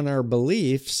based on our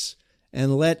beliefs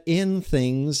and let in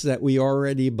things that we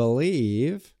already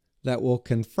believe that will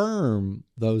confirm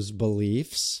those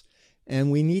beliefs.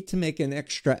 And we need to make an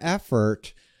extra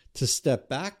effort to step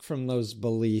back from those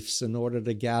beliefs in order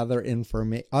to gather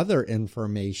other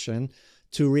information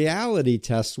to reality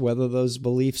test whether those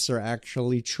beliefs are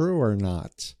actually true or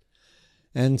not.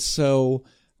 And so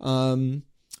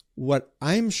what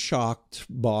I'm shocked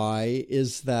by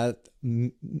is that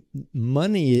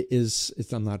money is,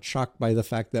 I'm not shocked by the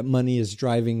fact that money is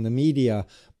driving the media,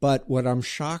 but what I'm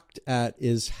shocked at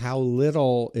is how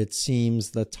little it seems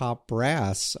the top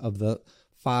brass of the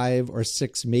 5 or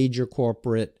 6 major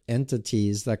corporate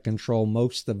entities that control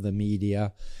most of the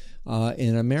media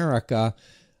in America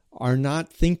are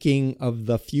not thinking of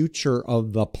the future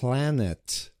of the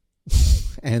planet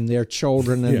and their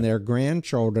children and their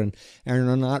grandchildren, and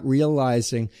are not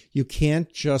realizing you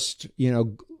can't just,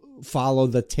 follow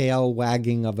the tail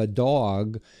wagging of a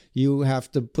dog. You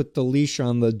have to put the leash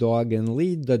on the dog and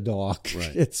lead the dog.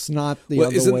 Right. It's not the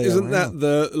other way isn't around. that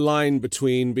the line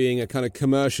between being a kind of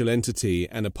commercial entity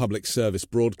and a public service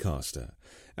broadcaster?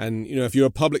 And, if you're a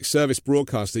public service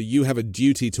broadcaster, you have a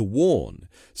duty to warn.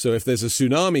 So if there's a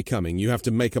tsunami coming, you have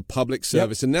to make a public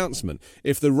service announcement.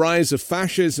 If the rise of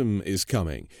fascism is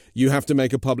coming, you have to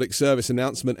make a public service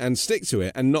announcement and stick to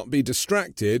it and not be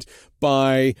distracted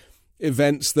by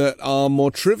events that are more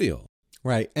trivial.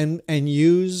 Right. And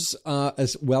use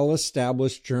as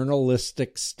well-established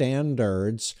journalistic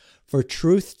standards for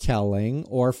truth-telling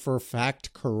or for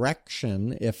fact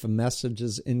correction if a message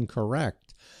is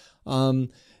incorrect.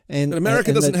 And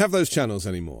America doesn't have those channels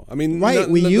anymore. I mean, right?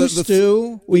 We used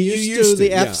to. The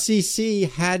yeah.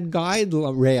 FCC had guide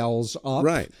rails up,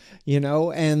 right?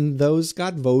 And those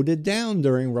got voted down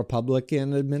during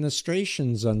Republican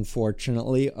administrations,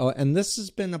 unfortunately. And this has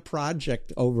been a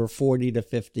project over 40 to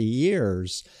 50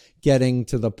 years, getting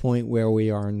to the point where we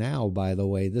are now. By the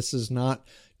way, this is not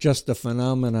just a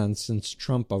phenomenon since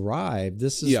Trump arrived.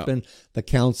 This has been the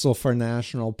Council for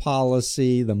National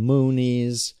Policy, the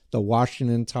Moonies. The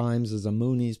Washington Times is a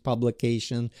Moonies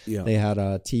publication. Yeah. They had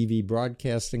a TV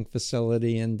broadcasting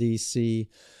facility in D.C.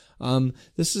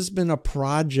 This has been a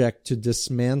project to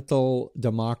dismantle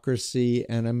democracy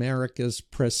and America's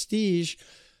prestige.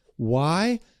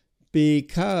 Why?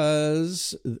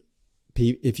 Because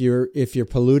if you're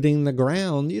polluting the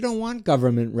ground, you don't want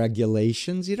government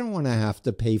regulations. You don't want to have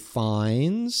to pay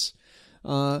fines.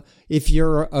 If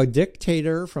you're a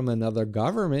dictator from another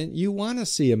government, you want to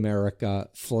see America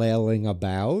flailing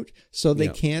about so they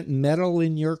can't meddle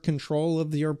in your control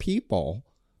of your people.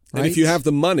 Right? And if you have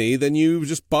the money, then you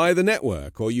just buy the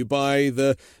network, or you buy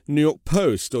the New York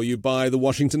Post, or you buy the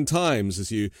Washington Times, as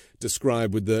you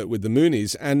described with the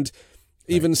Moonies. And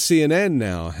even CNN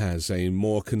now has a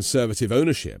more conservative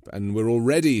ownership, and we're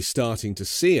already starting to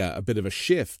see a bit of a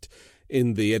shift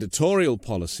in the editorial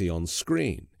policy on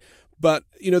screen. But,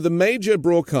 the major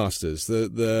broadcasters,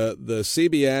 the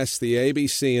CBS, the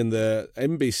ABC, and the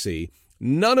NBC,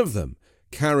 none of them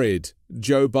carried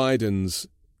Joe Biden's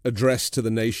address to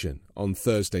the nation on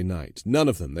Thursday night. None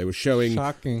of them. They were showing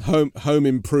home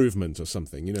improvement or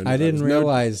something. I didn't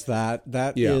realize that.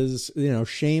 That is,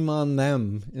 shame on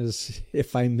them, is,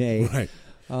 if I may. Right.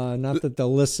 Not that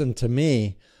they'll listen to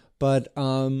me. But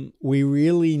we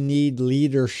really need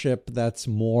leadership that's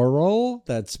moral,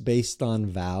 that's based on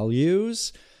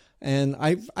values. And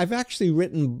I've actually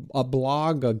written a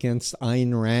blog against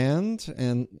Ayn Rand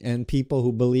and people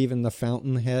who believe in the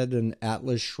Fountainhead and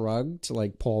Atlas Shrugged,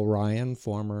 like Paul Ryan,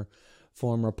 former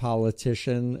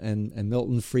politician, and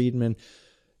Milton Friedman.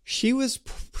 She was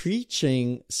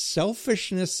preaching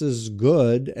selfishness is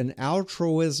good and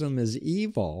altruism is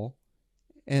evil.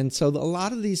 And so a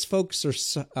lot of these folks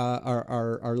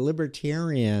are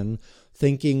libertarian,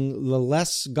 thinking the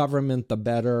less government, the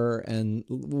better. And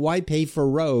why pay for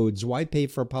roads? Why pay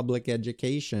for public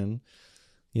education?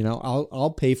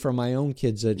 I'll pay for my own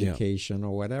kids' education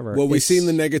or whatever. Well, we've seen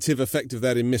the negative effect of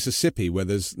that in Mississippi, where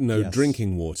there's no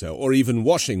drinking water, or even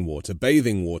washing water,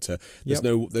 bathing water.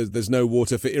 There's no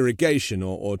water for irrigation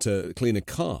or to clean a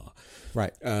car.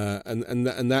 Right. And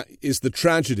that is the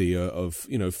tragedy of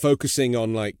focusing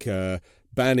on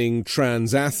banning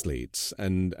trans athletes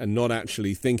and not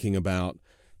actually thinking about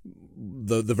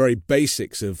the very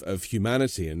basics of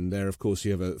humanity. And there, of course,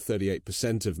 you have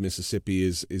 38% of Mississippi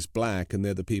is black, and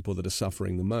they're the people that are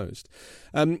suffering the most.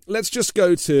 Let's just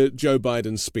go to Joe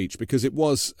Biden's speech, because it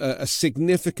was a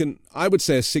significant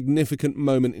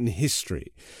moment in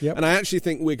history. Yep. And I actually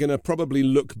think we're going to probably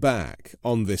look back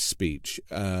on this speech,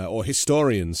 or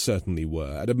historians certainly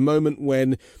were, at a moment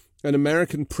when an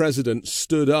American president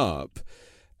stood up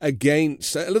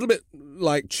against, a little bit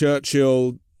like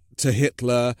Churchill to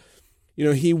Hitler.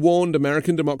 He warned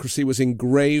American democracy was in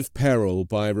grave peril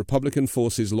by Republican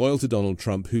forces loyal to Donald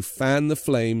Trump, who fan the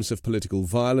flames of political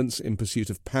violence in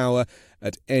pursuit of power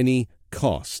at any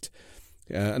cost.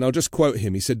 And I'll just quote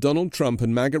him. He said, "Donald Trump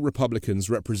and MAGA Republicans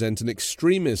represent an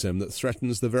extremism that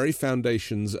threatens the very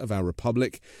foundations of our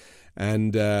republic."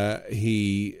 And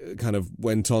he kind of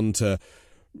went on to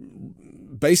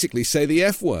basically say the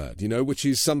F word, which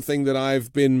is something that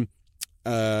I've been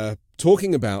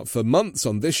talking about for months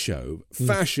on this show.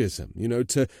 Fascism,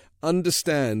 to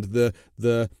understand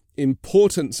the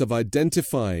importance of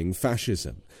identifying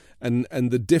fascism and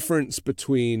the difference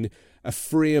between a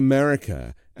free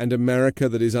America and America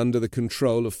that is under the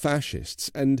control of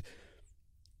fascists. And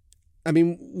I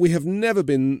mean, we have never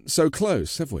been so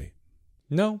close, have we?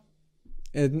 No.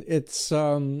 And it's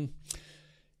I'm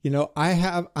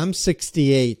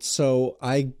 68, so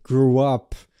I grew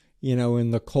up in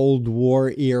the Cold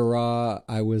War era.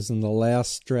 I was in the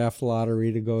last draft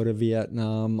lottery to go to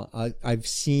Vietnam. I've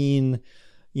seen,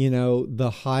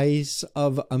 the highs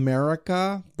of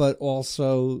America, but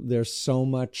also there's so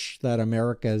much that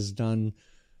America has done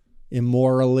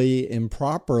immorally,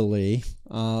 improperly,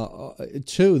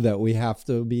 too, that we have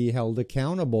to be held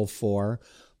accountable for.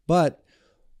 But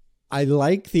I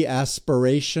like the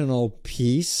aspirational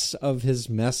piece of his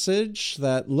message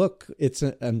that, look,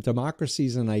 democracy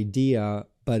is an idea,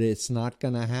 but it's not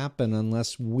going to happen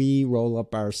unless we roll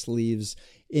up our sleeves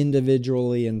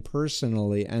individually and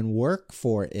personally and work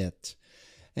for it.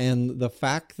 And the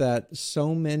fact that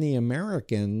so many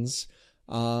Americans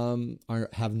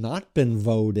have not been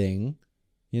voting,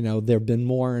 there have been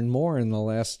more and more in the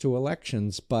last two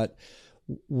elections, but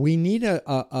we need a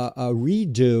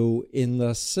redo in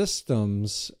the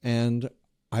systems, and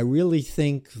I really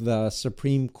think the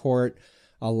Supreme Court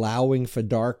allowing for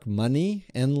dark money,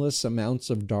 endless amounts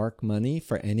of dark money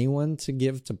for anyone to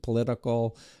give to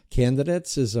political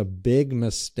candidates is a big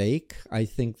mistake. I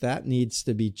think that needs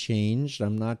to be changed.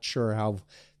 I'm not sure how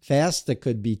fast it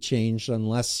could be changed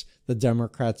unless the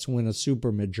Democrats win a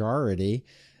supermajority.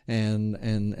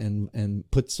 and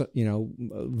put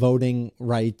Voting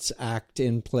Rights Act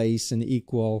in place and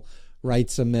Equal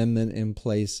Rights Amendment in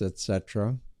place,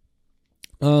 etc.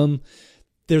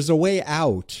 There's a way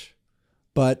out,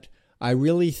 but I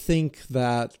really think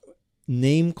that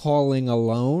name calling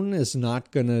alone is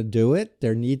not going to do it.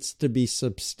 There needs to be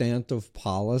substantive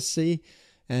policy.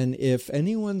 And if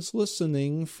anyone's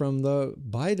listening from the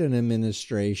Biden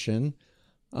administration,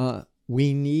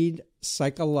 we need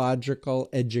psychological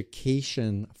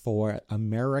education for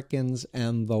Americans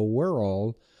and the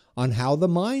world on how the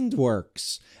mind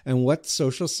works and what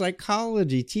social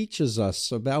psychology teaches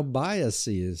us about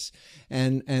biases,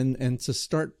 and to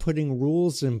start putting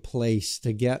rules in place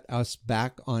to get us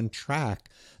back on track,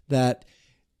 that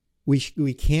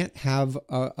we can't have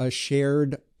a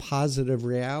shared positive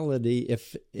reality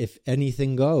if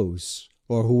anything goes,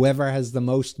 or whoever has the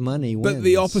most money wins. But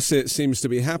the opposite seems to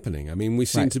be happening. I mean, we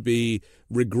seem to be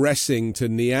regressing to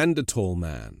Neanderthal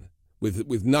man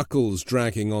with knuckles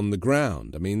dragging on the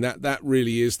ground. I mean, that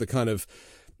really is the kind of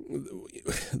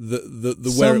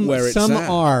where it's some at.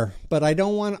 are, but I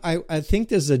don't want. I think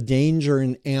there's a danger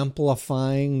in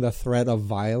amplifying the threat of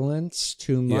violence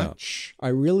too much. Yeah. I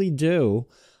really do.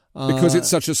 Because it's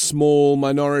such a small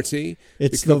minority.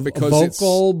 It's because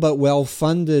vocal but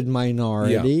well-funded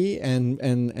minority,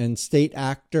 and state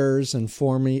actors and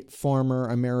former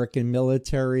American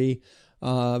military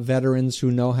veterans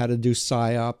who know how to do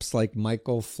psyops, like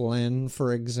Michael Flynn,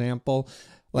 for example.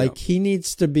 He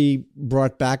needs to be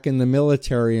brought back in the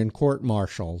military and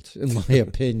court-martialed, in my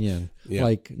opinion,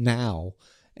 now.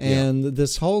 And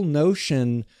this whole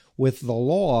notion with the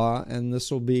law, and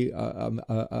this will be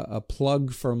a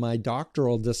plug for my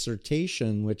doctoral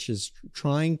dissertation, which is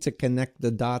trying to connect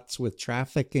the dots with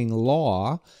trafficking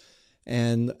law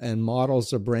and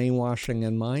models of brainwashing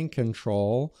and mind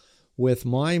control with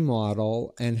my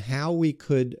model, and how we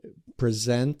could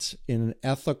present in an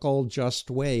ethical, just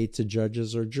way to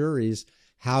judges or juries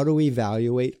how to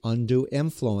evaluate undue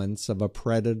influence of a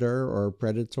predator or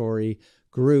predatory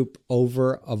group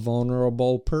over a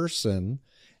vulnerable person,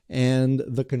 and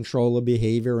the control of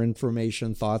behavior,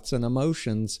 information, thoughts, and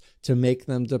emotions to make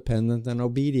them dependent and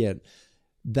obedient.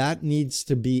 That needs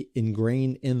to be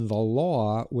ingrained in the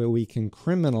law, where we can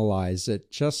criminalize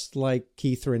it, just like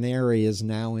Keith Raniere is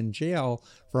now in jail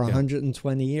for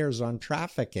 120 years on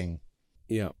trafficking.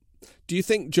 Yeah. Do you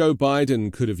think Joe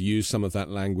Biden could have used some of that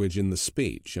language in the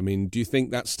speech? I mean, do you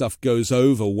think that stuff goes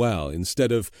over well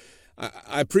instead of...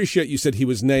 I appreciate you said he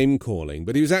was name-calling,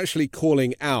 but he was actually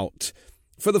calling out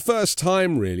for the first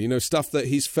time, really, stuff that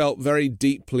he's felt very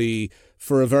deeply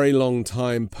for a very long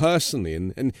time personally.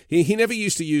 And he never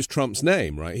used to use Trump's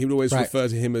name, right? He would always refer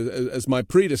to him as my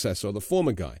predecessor, or the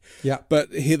former guy. Yeah.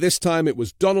 But this time it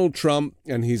was Donald Trump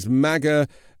and his MAGA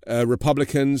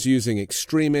Republicans using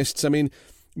extremists. I mean,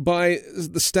 by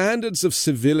the standards of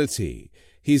civility,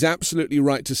 he's absolutely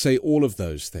right to say all of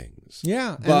those things.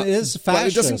 Yeah, and it is fascist. But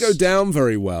it doesn't go down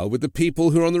very well with the people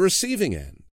who are on the receiving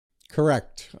end.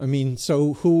 Correct. I mean,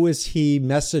 so who is he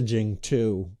messaging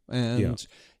to? And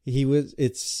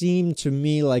it seemed to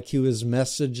me like he was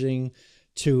messaging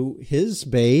to his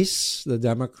base, the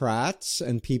Democrats,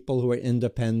 and people who are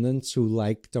independents who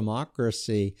like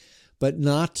democracy, but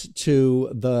not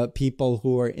to the people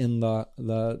who are in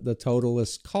the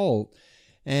totalist cult.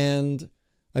 And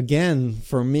again,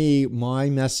 for me, my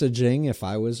messaging, if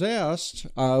I was asked,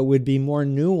 would be more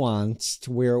nuanced,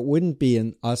 where it wouldn't be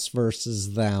an us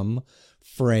versus them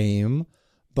frame,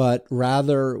 but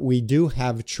rather we do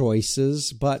have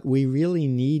choices, but we really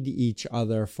need each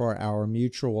other for our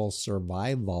mutual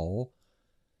survival.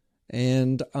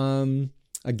 And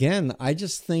again, I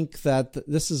just think that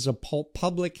this is a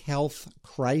public health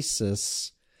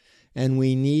crisis, and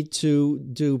we need to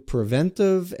do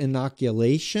preventive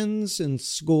inoculations in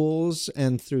schools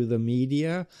and through the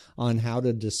media on how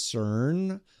to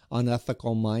discern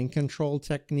unethical mind control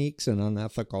techniques and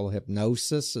unethical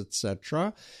hypnosis,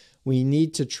 etc. We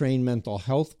need to train mental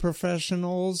health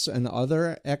professionals and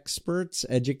other experts,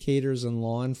 educators and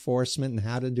law enforcement, in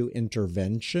how to do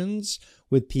interventions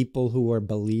with people who are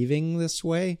believing this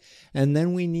way. And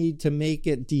then we need to make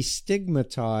it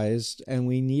destigmatized, and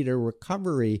we need a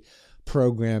recovery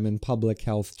program in public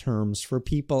health terms for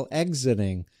people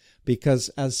exiting. Because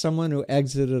as someone who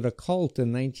exited a cult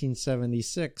in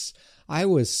 1976, I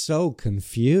was so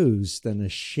confused and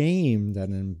ashamed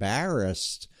and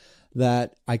embarrassed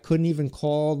that I couldn't even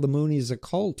call the Moonies a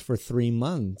cult for 3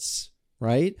 months,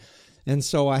 right? And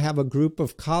so I have a group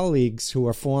of colleagues who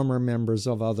are former members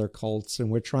of other cults, and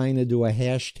we're trying to do a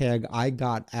hashtag I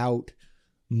Got Out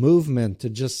movement to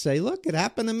just say, look, it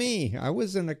happened to me. I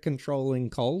was in a controlling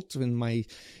cult in the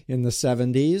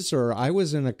 70s, or I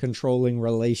was in a controlling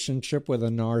relationship with a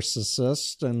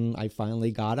narcissist and I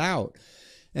finally got out.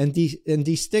 And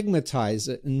destigmatize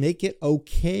it and make it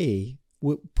okay.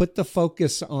 Put the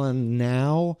focus on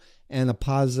now and a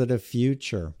positive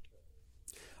future.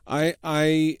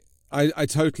 I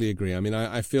totally agree. I mean,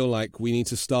 I feel like we need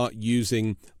to start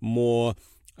using more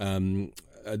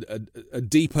a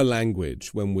deeper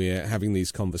language when we're having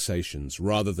these conversations,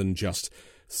 rather than just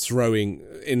throwing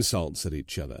insults at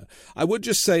each other. I would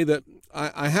just say that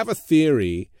I have a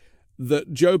theory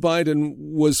that Joe Biden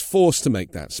was forced to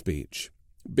make that speech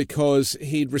because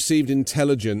he'd received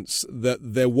intelligence that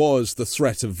there was the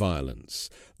threat of violence,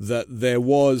 that there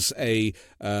was a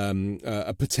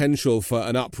potential for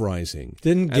an uprising.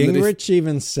 Didn't Gingrich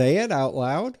even say it out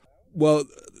loud? Well,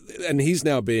 and he's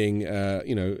now being,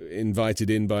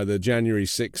 invited in by the January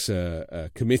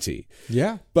 6th committee.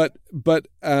 Yeah. But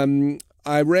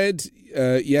I read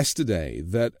yesterday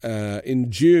that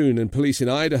in June, and police in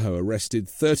Idaho arrested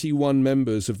 31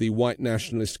 members of the white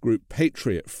nationalist group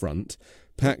Patriot Front,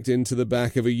 packed into the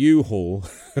back of a U-Haul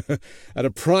at a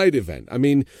pride event. I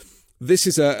mean, this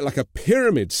is like a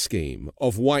pyramid scheme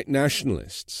of white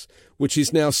nationalists, which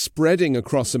is now spreading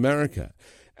across America.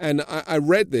 And I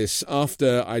read this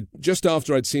just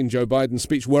after I'd seen Joe Biden's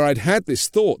speech, where I'd had this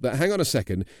thought that, hang on a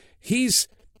second, he's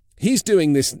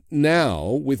doing this now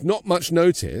with not much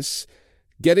notice,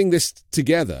 getting this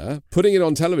together, putting it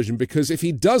on television, because if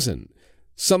he doesn't,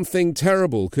 something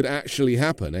terrible could actually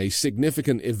happen, a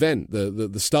significant event,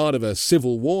 the start of a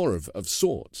civil war of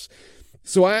sorts.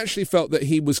 So I actually felt that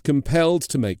he was compelled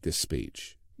to make this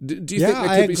speech. Do you think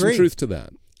there could be some truth to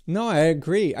that? No, I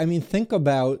agree. I mean, think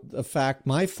about the fact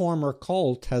my former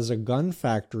cult has a gun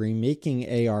factory making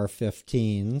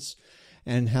AR-15s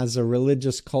and has a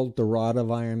religious cult, the Rod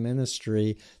of Iron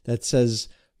Ministry, that says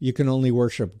you can only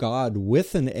worship God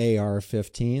with an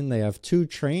AR-15. They have 2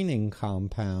 training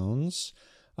compounds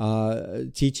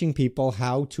teaching people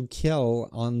how to kill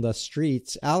on the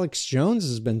streets. Alex Jones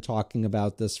has been talking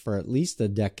about this for at least a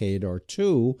decade or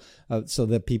two, so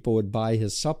that people would buy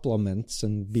his supplements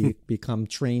and become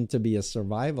trained to be a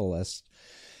survivalist.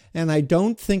 And I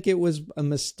don't think it was a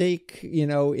mistake,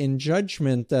 in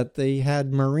judgment that they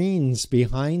had Marines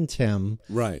behind him,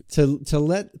 right? To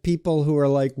let people who are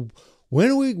like, when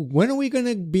are we going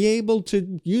to be able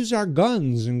to use our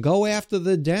guns and go after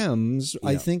the Dems? Yeah.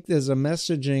 I think there's a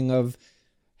messaging of,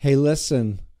 hey,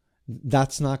 listen,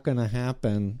 that's not going to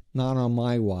happen. Not on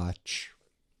my watch.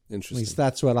 Interesting. At least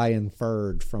that's what I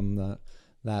inferred from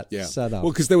that setup.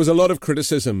 Well, because there was a lot of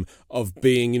criticism of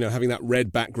being, having that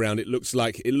red background. It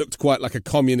looked quite like a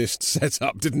communist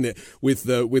setup, didn't it? With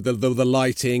the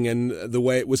lighting and the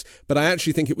way it was. But I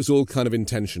actually think it was all kind of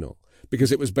intentional,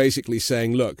 because it was basically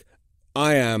saying, look,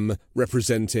 I am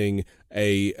representing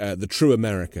the true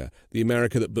America, the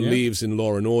America that believes in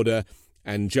law and order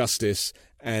and justice,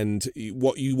 and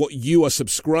what you are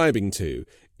subscribing to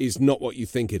is not what you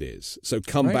think it is. So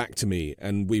come back to me,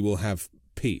 and we will have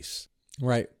peace.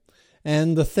 Right.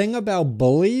 And the thing about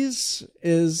bullies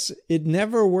is it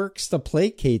never works to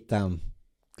placate them,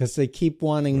 because they keep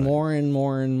wanting more and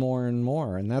more and more and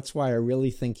more. And that's why I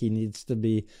really think he needs to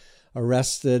be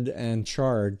arrested and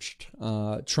charged.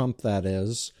 Trump, that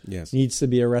is, needs to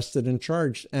be arrested and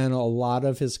charged. And a lot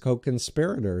of his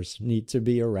co-conspirators need to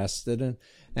be arrested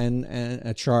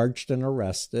and charged and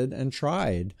arrested and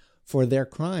tried for their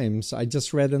crimes. I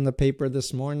just read in the paper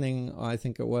this morning, I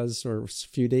think it was, or a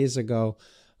few days ago,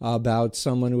 about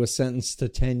someone who was sentenced to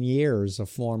 10 years, a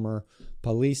former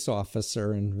police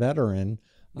officer and veteran,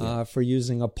 for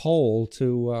using a pole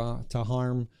to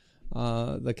harm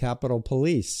the Capitol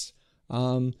Police.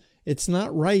 It's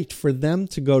not right for them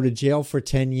to go to jail for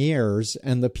 10 years,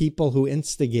 and the people who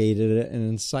instigated it and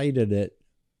incited it,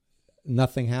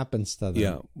 nothing happens to them.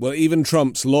 Yeah. Well, even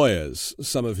Trump's lawyers,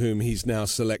 some of whom he's now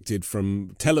selected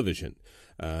from television,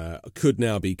 could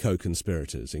now be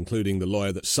co-conspirators, including the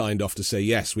lawyer that signed off to say,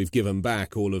 yes, we've given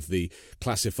back all of the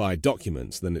classified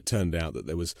documents. Then it turned out that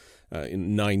there was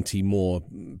 90 more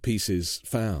pieces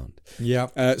found.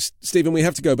 Yeah. Stephen, we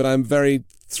have to go, but I'm very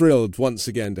thrilled once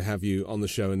again to have you on the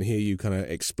show and hear you kind of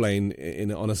explain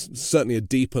on certainly a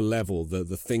deeper level the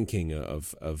thinking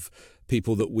of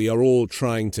people that we are all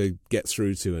trying to get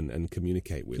through to and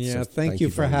communicate with. Yeah, so thank you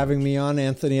for having me on,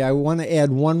 Anthony. I want to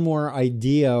add one more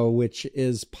idea, which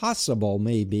is possible,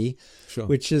 maybe,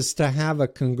 which is to have a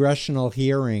congressional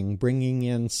hearing, bringing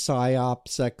in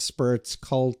PSYOPs experts,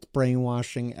 cult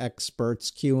brainwashing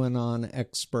experts, QAnon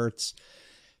experts,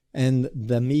 And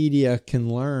the media can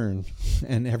learn,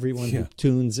 and everyone who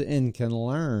tunes in can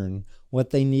learn what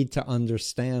they need to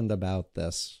understand about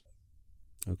this.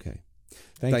 Okay.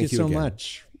 Thank you so again.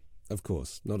 much. Of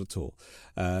course, not at all.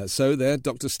 So there,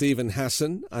 Dr. Stephen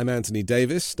Hassan. I'm Anthony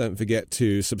Davis. Don't forget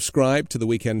to subscribe to The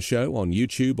Weekend Show on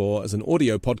YouTube or as an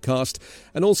audio podcast,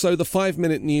 and also the 5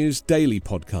 Minute News Daily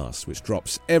podcast, which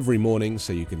drops every morning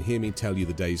so you can hear me tell you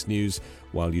the day's news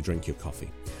while you drink your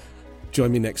coffee.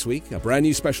 Join me next week, a brand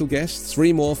new special guest,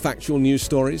 3 more factual news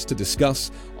stories to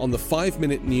discuss on the 5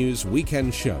 Minute News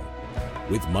Weekend Show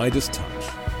with Midas Touch.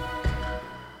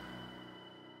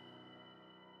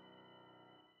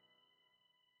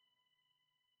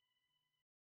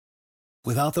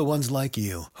 Without the ones like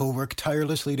you, who work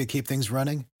tirelessly to keep things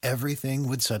running, everything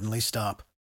would suddenly stop.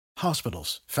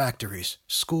 Hospitals, factories,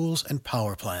 schools, and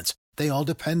power plants, they all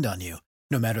depend on you.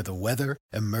 No matter the weather,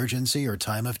 emergency, or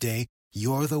time of day,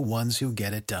 you're the ones who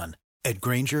get it done. At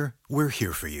Grainger, we're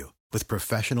here for you with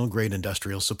professional-grade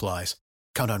industrial supplies.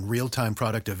 Count on real-time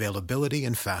product availability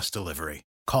and fast delivery.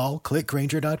 Call, click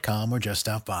Grainger.com, or just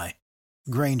stop by.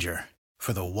 Grainger,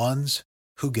 for the ones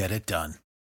who get it done.